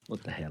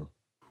 What the hell?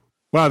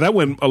 Wow, that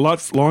went a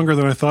lot longer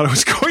than I thought it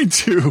was going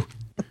to.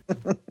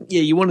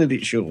 Yeah, you wanted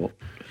it short.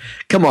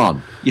 Come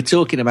on. You're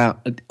talking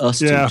about us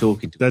two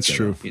talking to that's each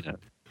true. other, you know.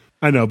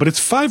 I know, but it's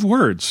 5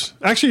 words.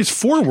 Actually, it's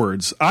 4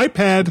 words.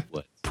 iPad,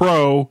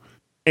 Pro,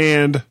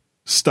 and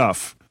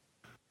stuff.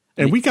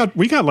 And we got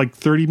like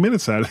 30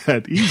 minutes out of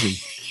that.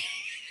 Easy.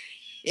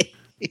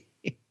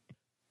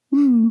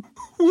 Woo.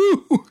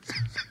 Woo.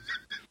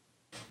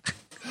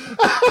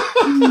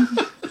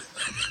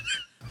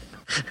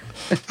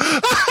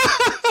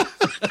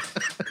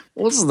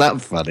 Wasn't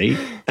that funny?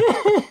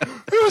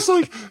 It was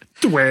like,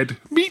 Dwed,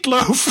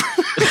 Meatloaf.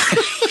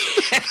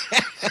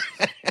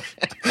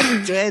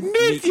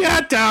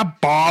 Nityata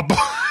Bob.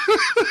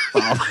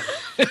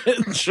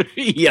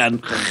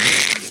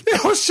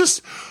 It was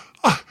just...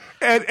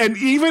 And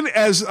even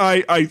as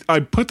I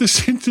put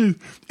this into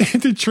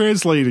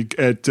translating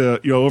at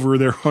over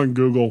there on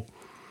Google,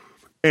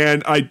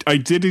 and I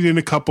did it in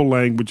a couple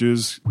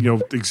languages,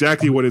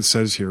 exactly what it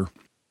says here,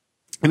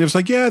 and it was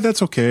like, yeah,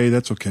 that's okay.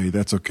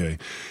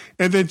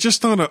 And then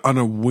just on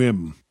a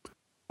whim,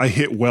 I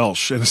hit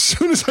Welsh, and as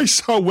soon as I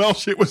saw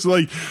Welsh, it was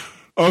like,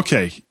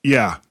 okay,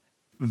 yeah,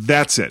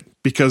 that's it,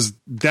 because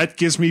that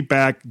gives me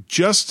back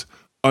just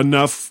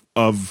enough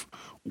of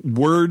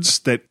words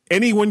that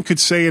anyone could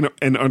say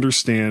and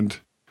understand,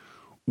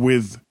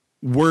 with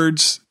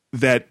words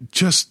that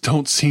just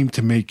don't seem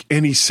to make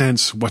any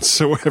sense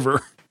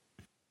whatsoever.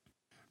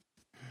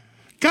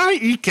 Guy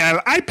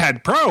Ecal,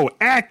 iPad Pro,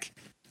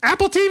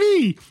 Apple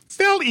TV,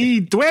 Phil E,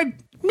 Dwed,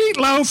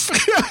 Meatloaf.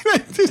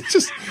 It's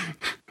just,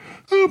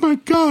 oh my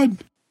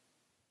God.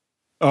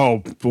 Oh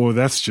boy,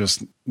 that's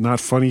just not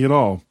funny at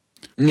all.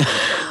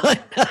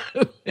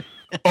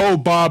 Oh,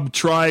 Bob,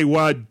 try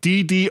what?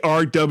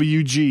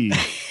 DDRWG.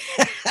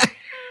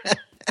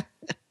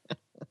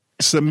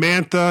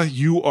 Samantha,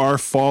 you are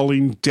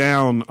falling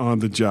down on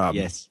the job.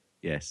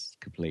 Yes,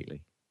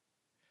 completely.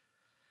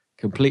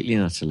 Completely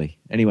and utterly.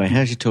 Anyway,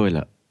 how's your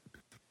toilet?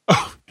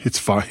 Oh, it's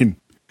fine.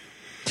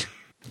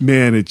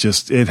 Man, it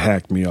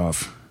hacked me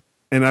off.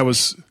 And I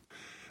was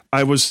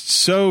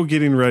so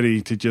getting ready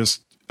to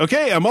just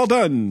okay, I'm all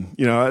done.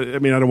 You know, I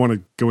mean, I don't want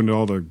to go into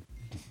all the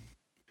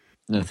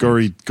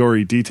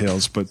gory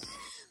details, but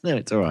no,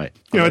 it's all right.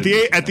 You know, at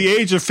the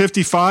age of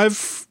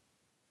 55,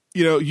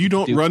 you know, you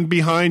don't run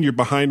behind; your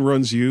behind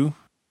runs you.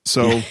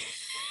 So,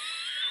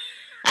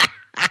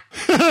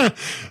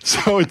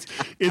 so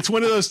it's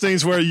one of those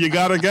things where you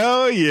gotta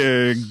go.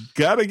 You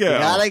gotta go. You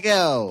gotta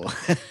go.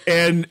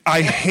 And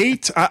I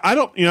hate. I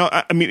don't. You know.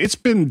 I mean, it's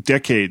been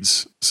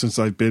decades since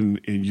I've been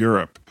in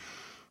Europe,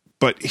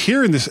 but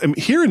here in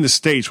the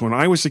States, when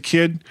I was a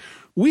kid,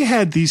 we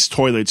had these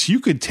toilets. You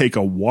could take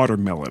a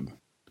watermelon,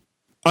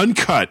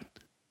 uncut,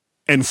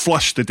 and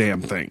flush the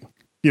damn thing.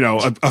 You know,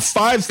 a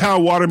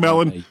 5-pound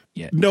watermelon,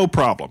 no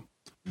problem.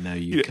 No,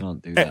 you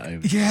can't do that.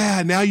 Over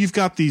yeah, now you've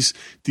got these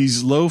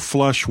low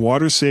flush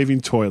water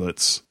saving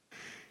toilets,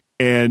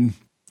 and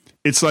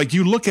it's like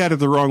you look at it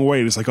the wrong way,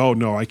 and it's like, oh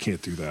no, I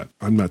can't do that.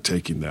 I'm not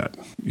taking that.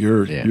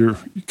 You're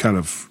kind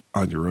of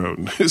on your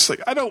own. It's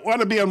like, I don't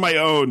want to be on my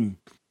own.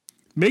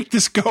 Make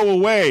this go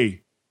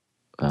away.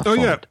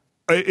 Yeah,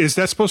 is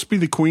that supposed to be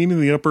the queen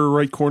in the upper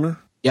right corner?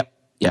 Yep.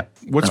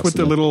 What's with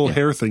the little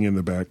hair thing in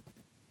the back?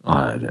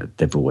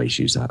 They've always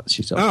used that.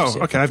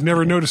 Okay. I've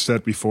never noticed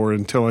that before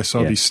until I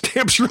saw these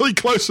stamps really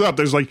close up.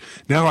 There's like,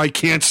 now I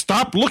can't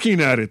stop looking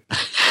at it.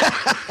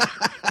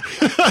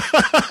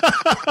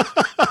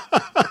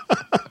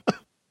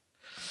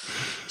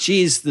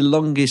 She is the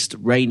longest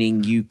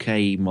reigning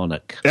UK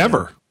monarch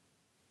ever.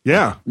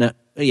 Yeah. No.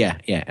 Yeah.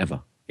 Ever.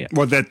 Yeah.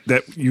 Well,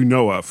 that you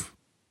know of.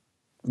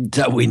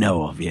 That we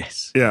know of.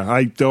 Yes.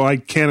 Yeah. Though I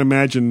can't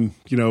imagine.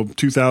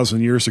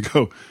 2,000 years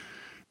ago.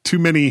 Too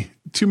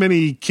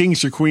many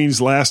kings or queens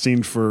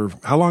lasting for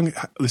how long?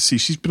 Let's see.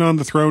 She's been on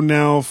the throne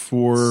now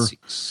for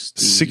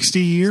 60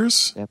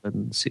 years?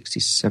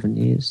 67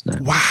 years now.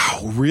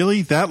 Wow,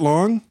 really? That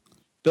long?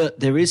 But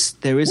there is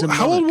a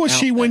how old was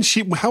she when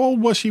she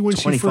 25. she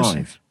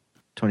first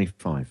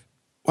 25.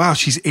 Wow,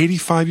 she's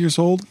 85 years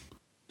old?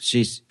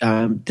 She's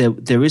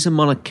there is a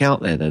monarch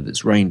out there though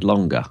that's reigned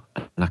longer.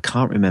 And I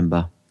can't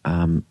remember.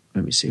 Let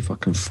me see if I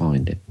can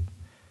find it.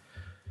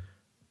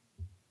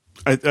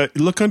 I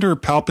look under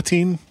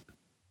Palpatine.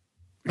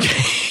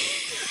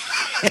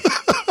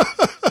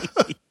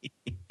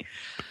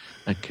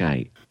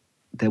 Okay,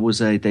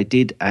 they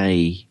did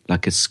a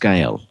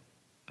scale,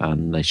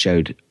 and they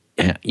showed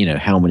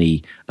how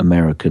many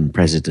American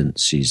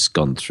presidents she's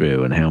gone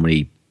through and how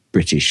many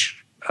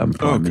British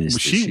prime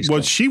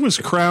ministers. She was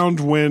crowned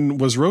when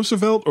was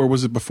Roosevelt, or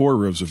was it before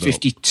Roosevelt?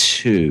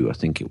 52, I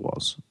think it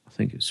was. I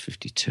think it was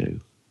 52.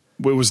 It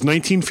was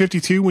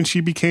 1952 when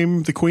she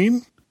became the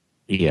queen.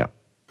 Yeah.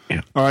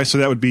 Yeah. All right, so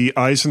that would be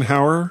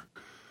Eisenhower,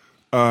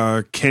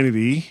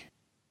 Kennedy,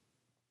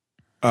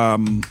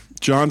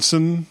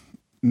 Johnson,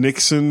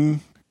 Nixon,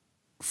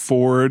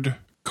 Ford,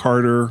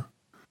 Carter,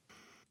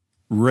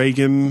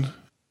 Reagan,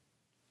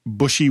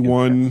 Bushy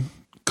 1,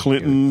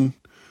 Clinton,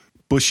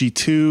 Bushy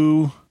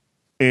 2,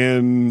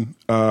 and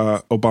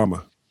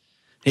Obama.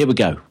 Here we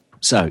go.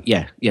 So,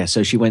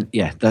 so she went,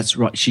 that's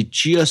right. She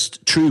just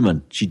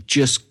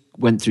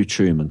went through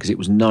Truman because it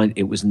was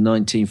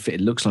 19. It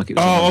looks like it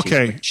was. Oh,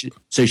 okay.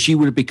 So she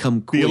would have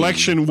become queen. The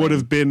election would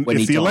have been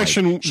if the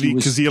election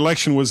because the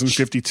election was in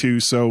 52.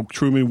 So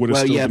Truman would have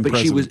still been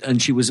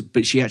president.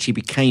 But she actually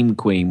became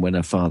queen when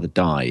her father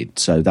died.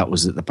 So that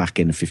was at the back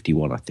end of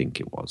 51, I think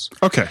it was.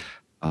 Okay.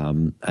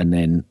 And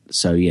then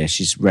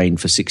she's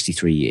reigned for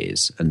 63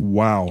 years and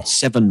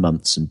 7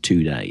 months and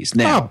 2 days.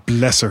 Now,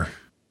 bless her.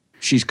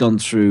 She's gone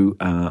through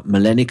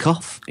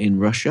Malenikov in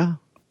Russia,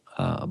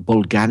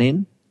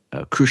 Bulganin.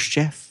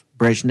 Khrushchev,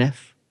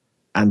 Brezhnev,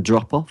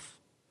 Andropov,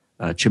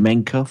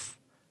 Chemenkov,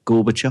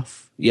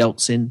 Gorbachev,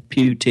 Yeltsin,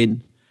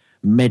 Putin,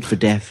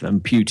 Medvedev,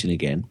 and Putin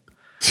again.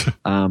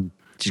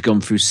 She's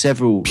gone through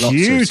several.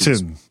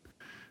 Putin.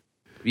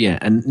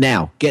 And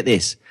now get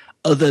this: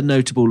 other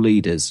notable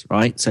leaders,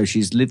 right? So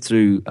she's lived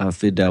through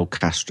Fidel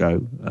Castro,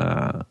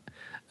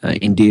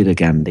 Indira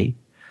Gandhi,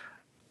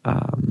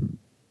 and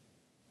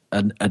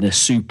a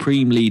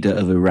supreme leader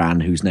of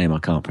Iran whose name I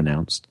can't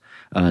pronounce.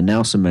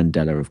 Nelson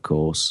Mandela, of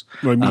course.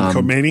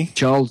 Khomeini?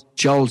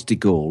 Charles de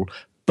Gaulle.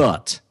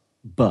 But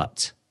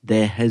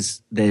there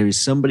is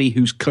somebody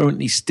who's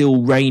currently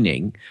still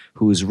reigning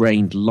who has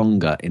reigned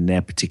longer in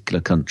their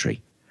particular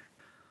country.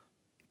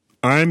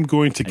 I'm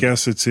going to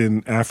guess it's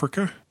in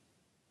Africa?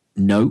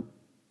 No,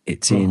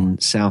 it's in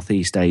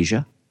Southeast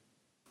Asia.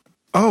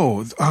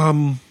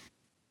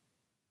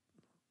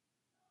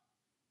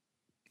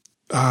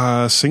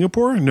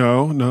 Singapore?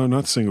 No,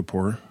 not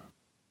Singapore.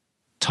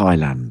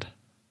 Thailand.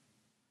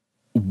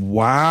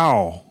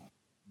 Wow.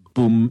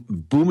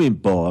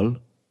 Bhumibol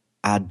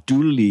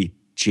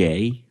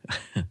Adulyadej,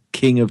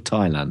 King of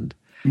Thailand,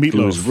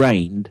 who has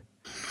reigned.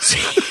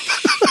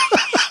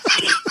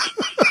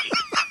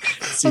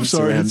 I'm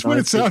sorry, that's what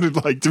it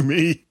sounded like to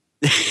me.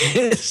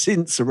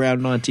 Since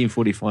around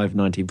 1945,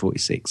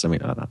 1946,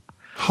 something like that.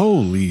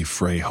 Holy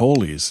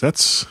frey-holies,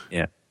 that's...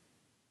 Yeah.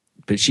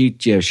 But she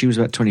was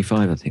about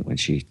 25, I think, when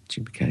she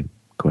became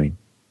queen.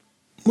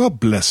 Well,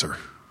 bless her.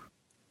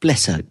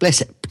 Bless her,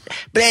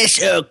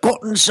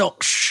 cotton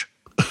socks.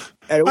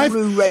 And all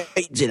the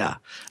rains in her.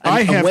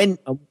 And,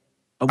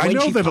 I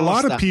know that a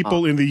lot of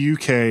people in the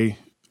UK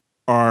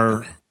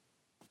are,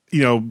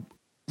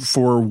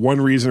 for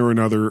one reason or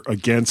another,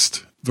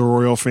 against the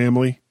royal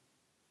family.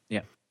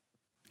 Yeah.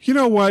 You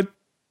know what?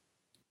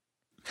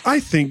 I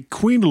think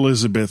Queen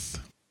Elizabeth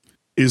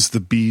is the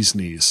bee's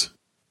knees.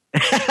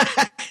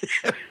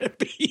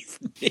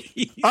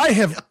 I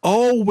have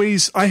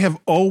always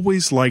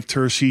liked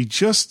her. She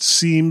just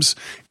seems,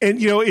 and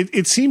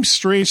it seems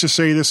strange to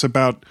say this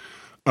about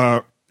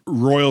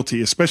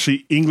royalty,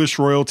 especially English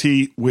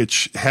royalty,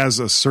 which has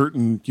a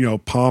certain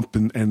pomp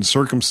and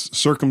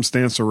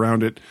circumstance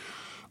around it.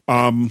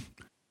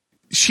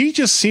 She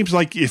just seems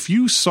like if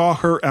you saw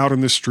her out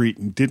in the street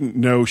and didn't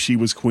know she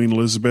was Queen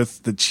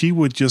Elizabeth, that she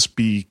would just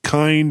be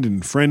kind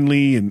and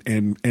friendly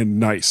and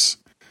nice.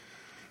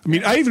 I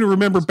mean, I even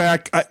remember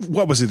back,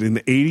 what was it, in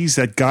the 80s,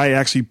 that guy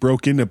actually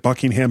broke into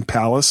Buckingham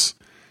Palace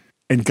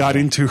and got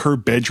into her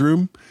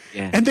bedroom.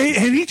 Yeah. And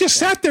he just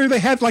sat there. They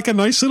had like a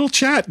nice little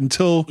chat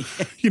until,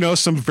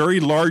 some very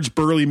large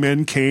burly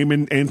men came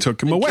and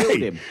took him away.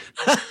 Killed him.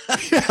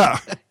 Yeah.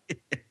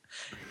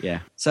 Yeah.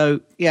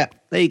 So, yeah,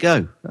 there you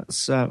go.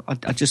 That's I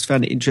just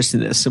found it interesting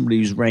that there's somebody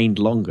who's reigned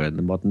longer in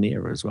the modern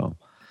era as well.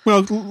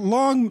 Well,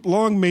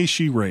 long may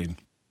she reign.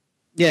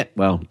 Yeah,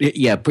 well,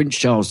 yeah, Prince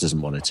Charles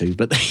doesn't want it to,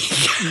 but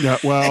yeah,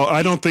 well,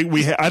 I don't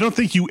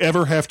think you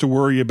ever have to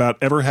worry about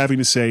ever having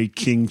to say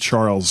King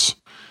Charles.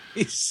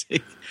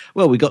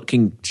 Well, we got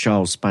King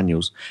Charles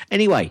Spaniels.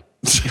 Anyway.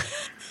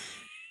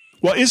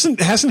 Well,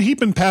 hasn't he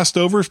been passed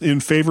over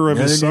in favor of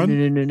his son?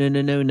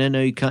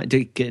 No, you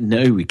can't.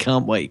 No, we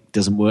can't wait.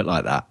 Doesn't work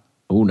like that.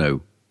 Oh,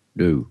 no.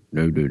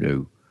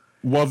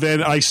 Well,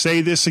 then I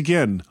say this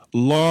again.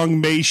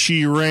 Long may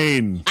she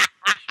reign.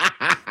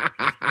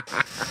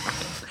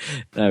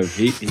 No,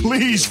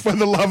 please, for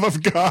the love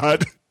of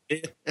God.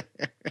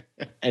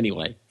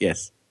 Anyway,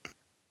 yes.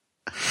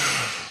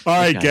 All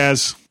right,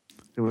 Gaz.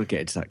 We'll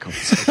get into that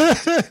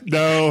conversation.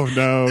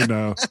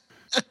 No.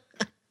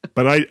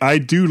 But I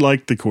do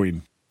like the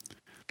Queen.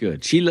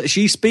 Good.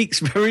 She speaks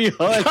very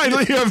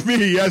highly of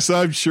me. Yes,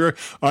 I'm sure.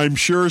 I'm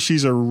sure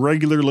she's a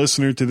regular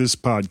listener to this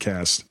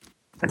podcast.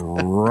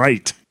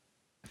 Right.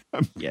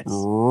 Yes.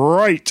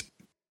 Right.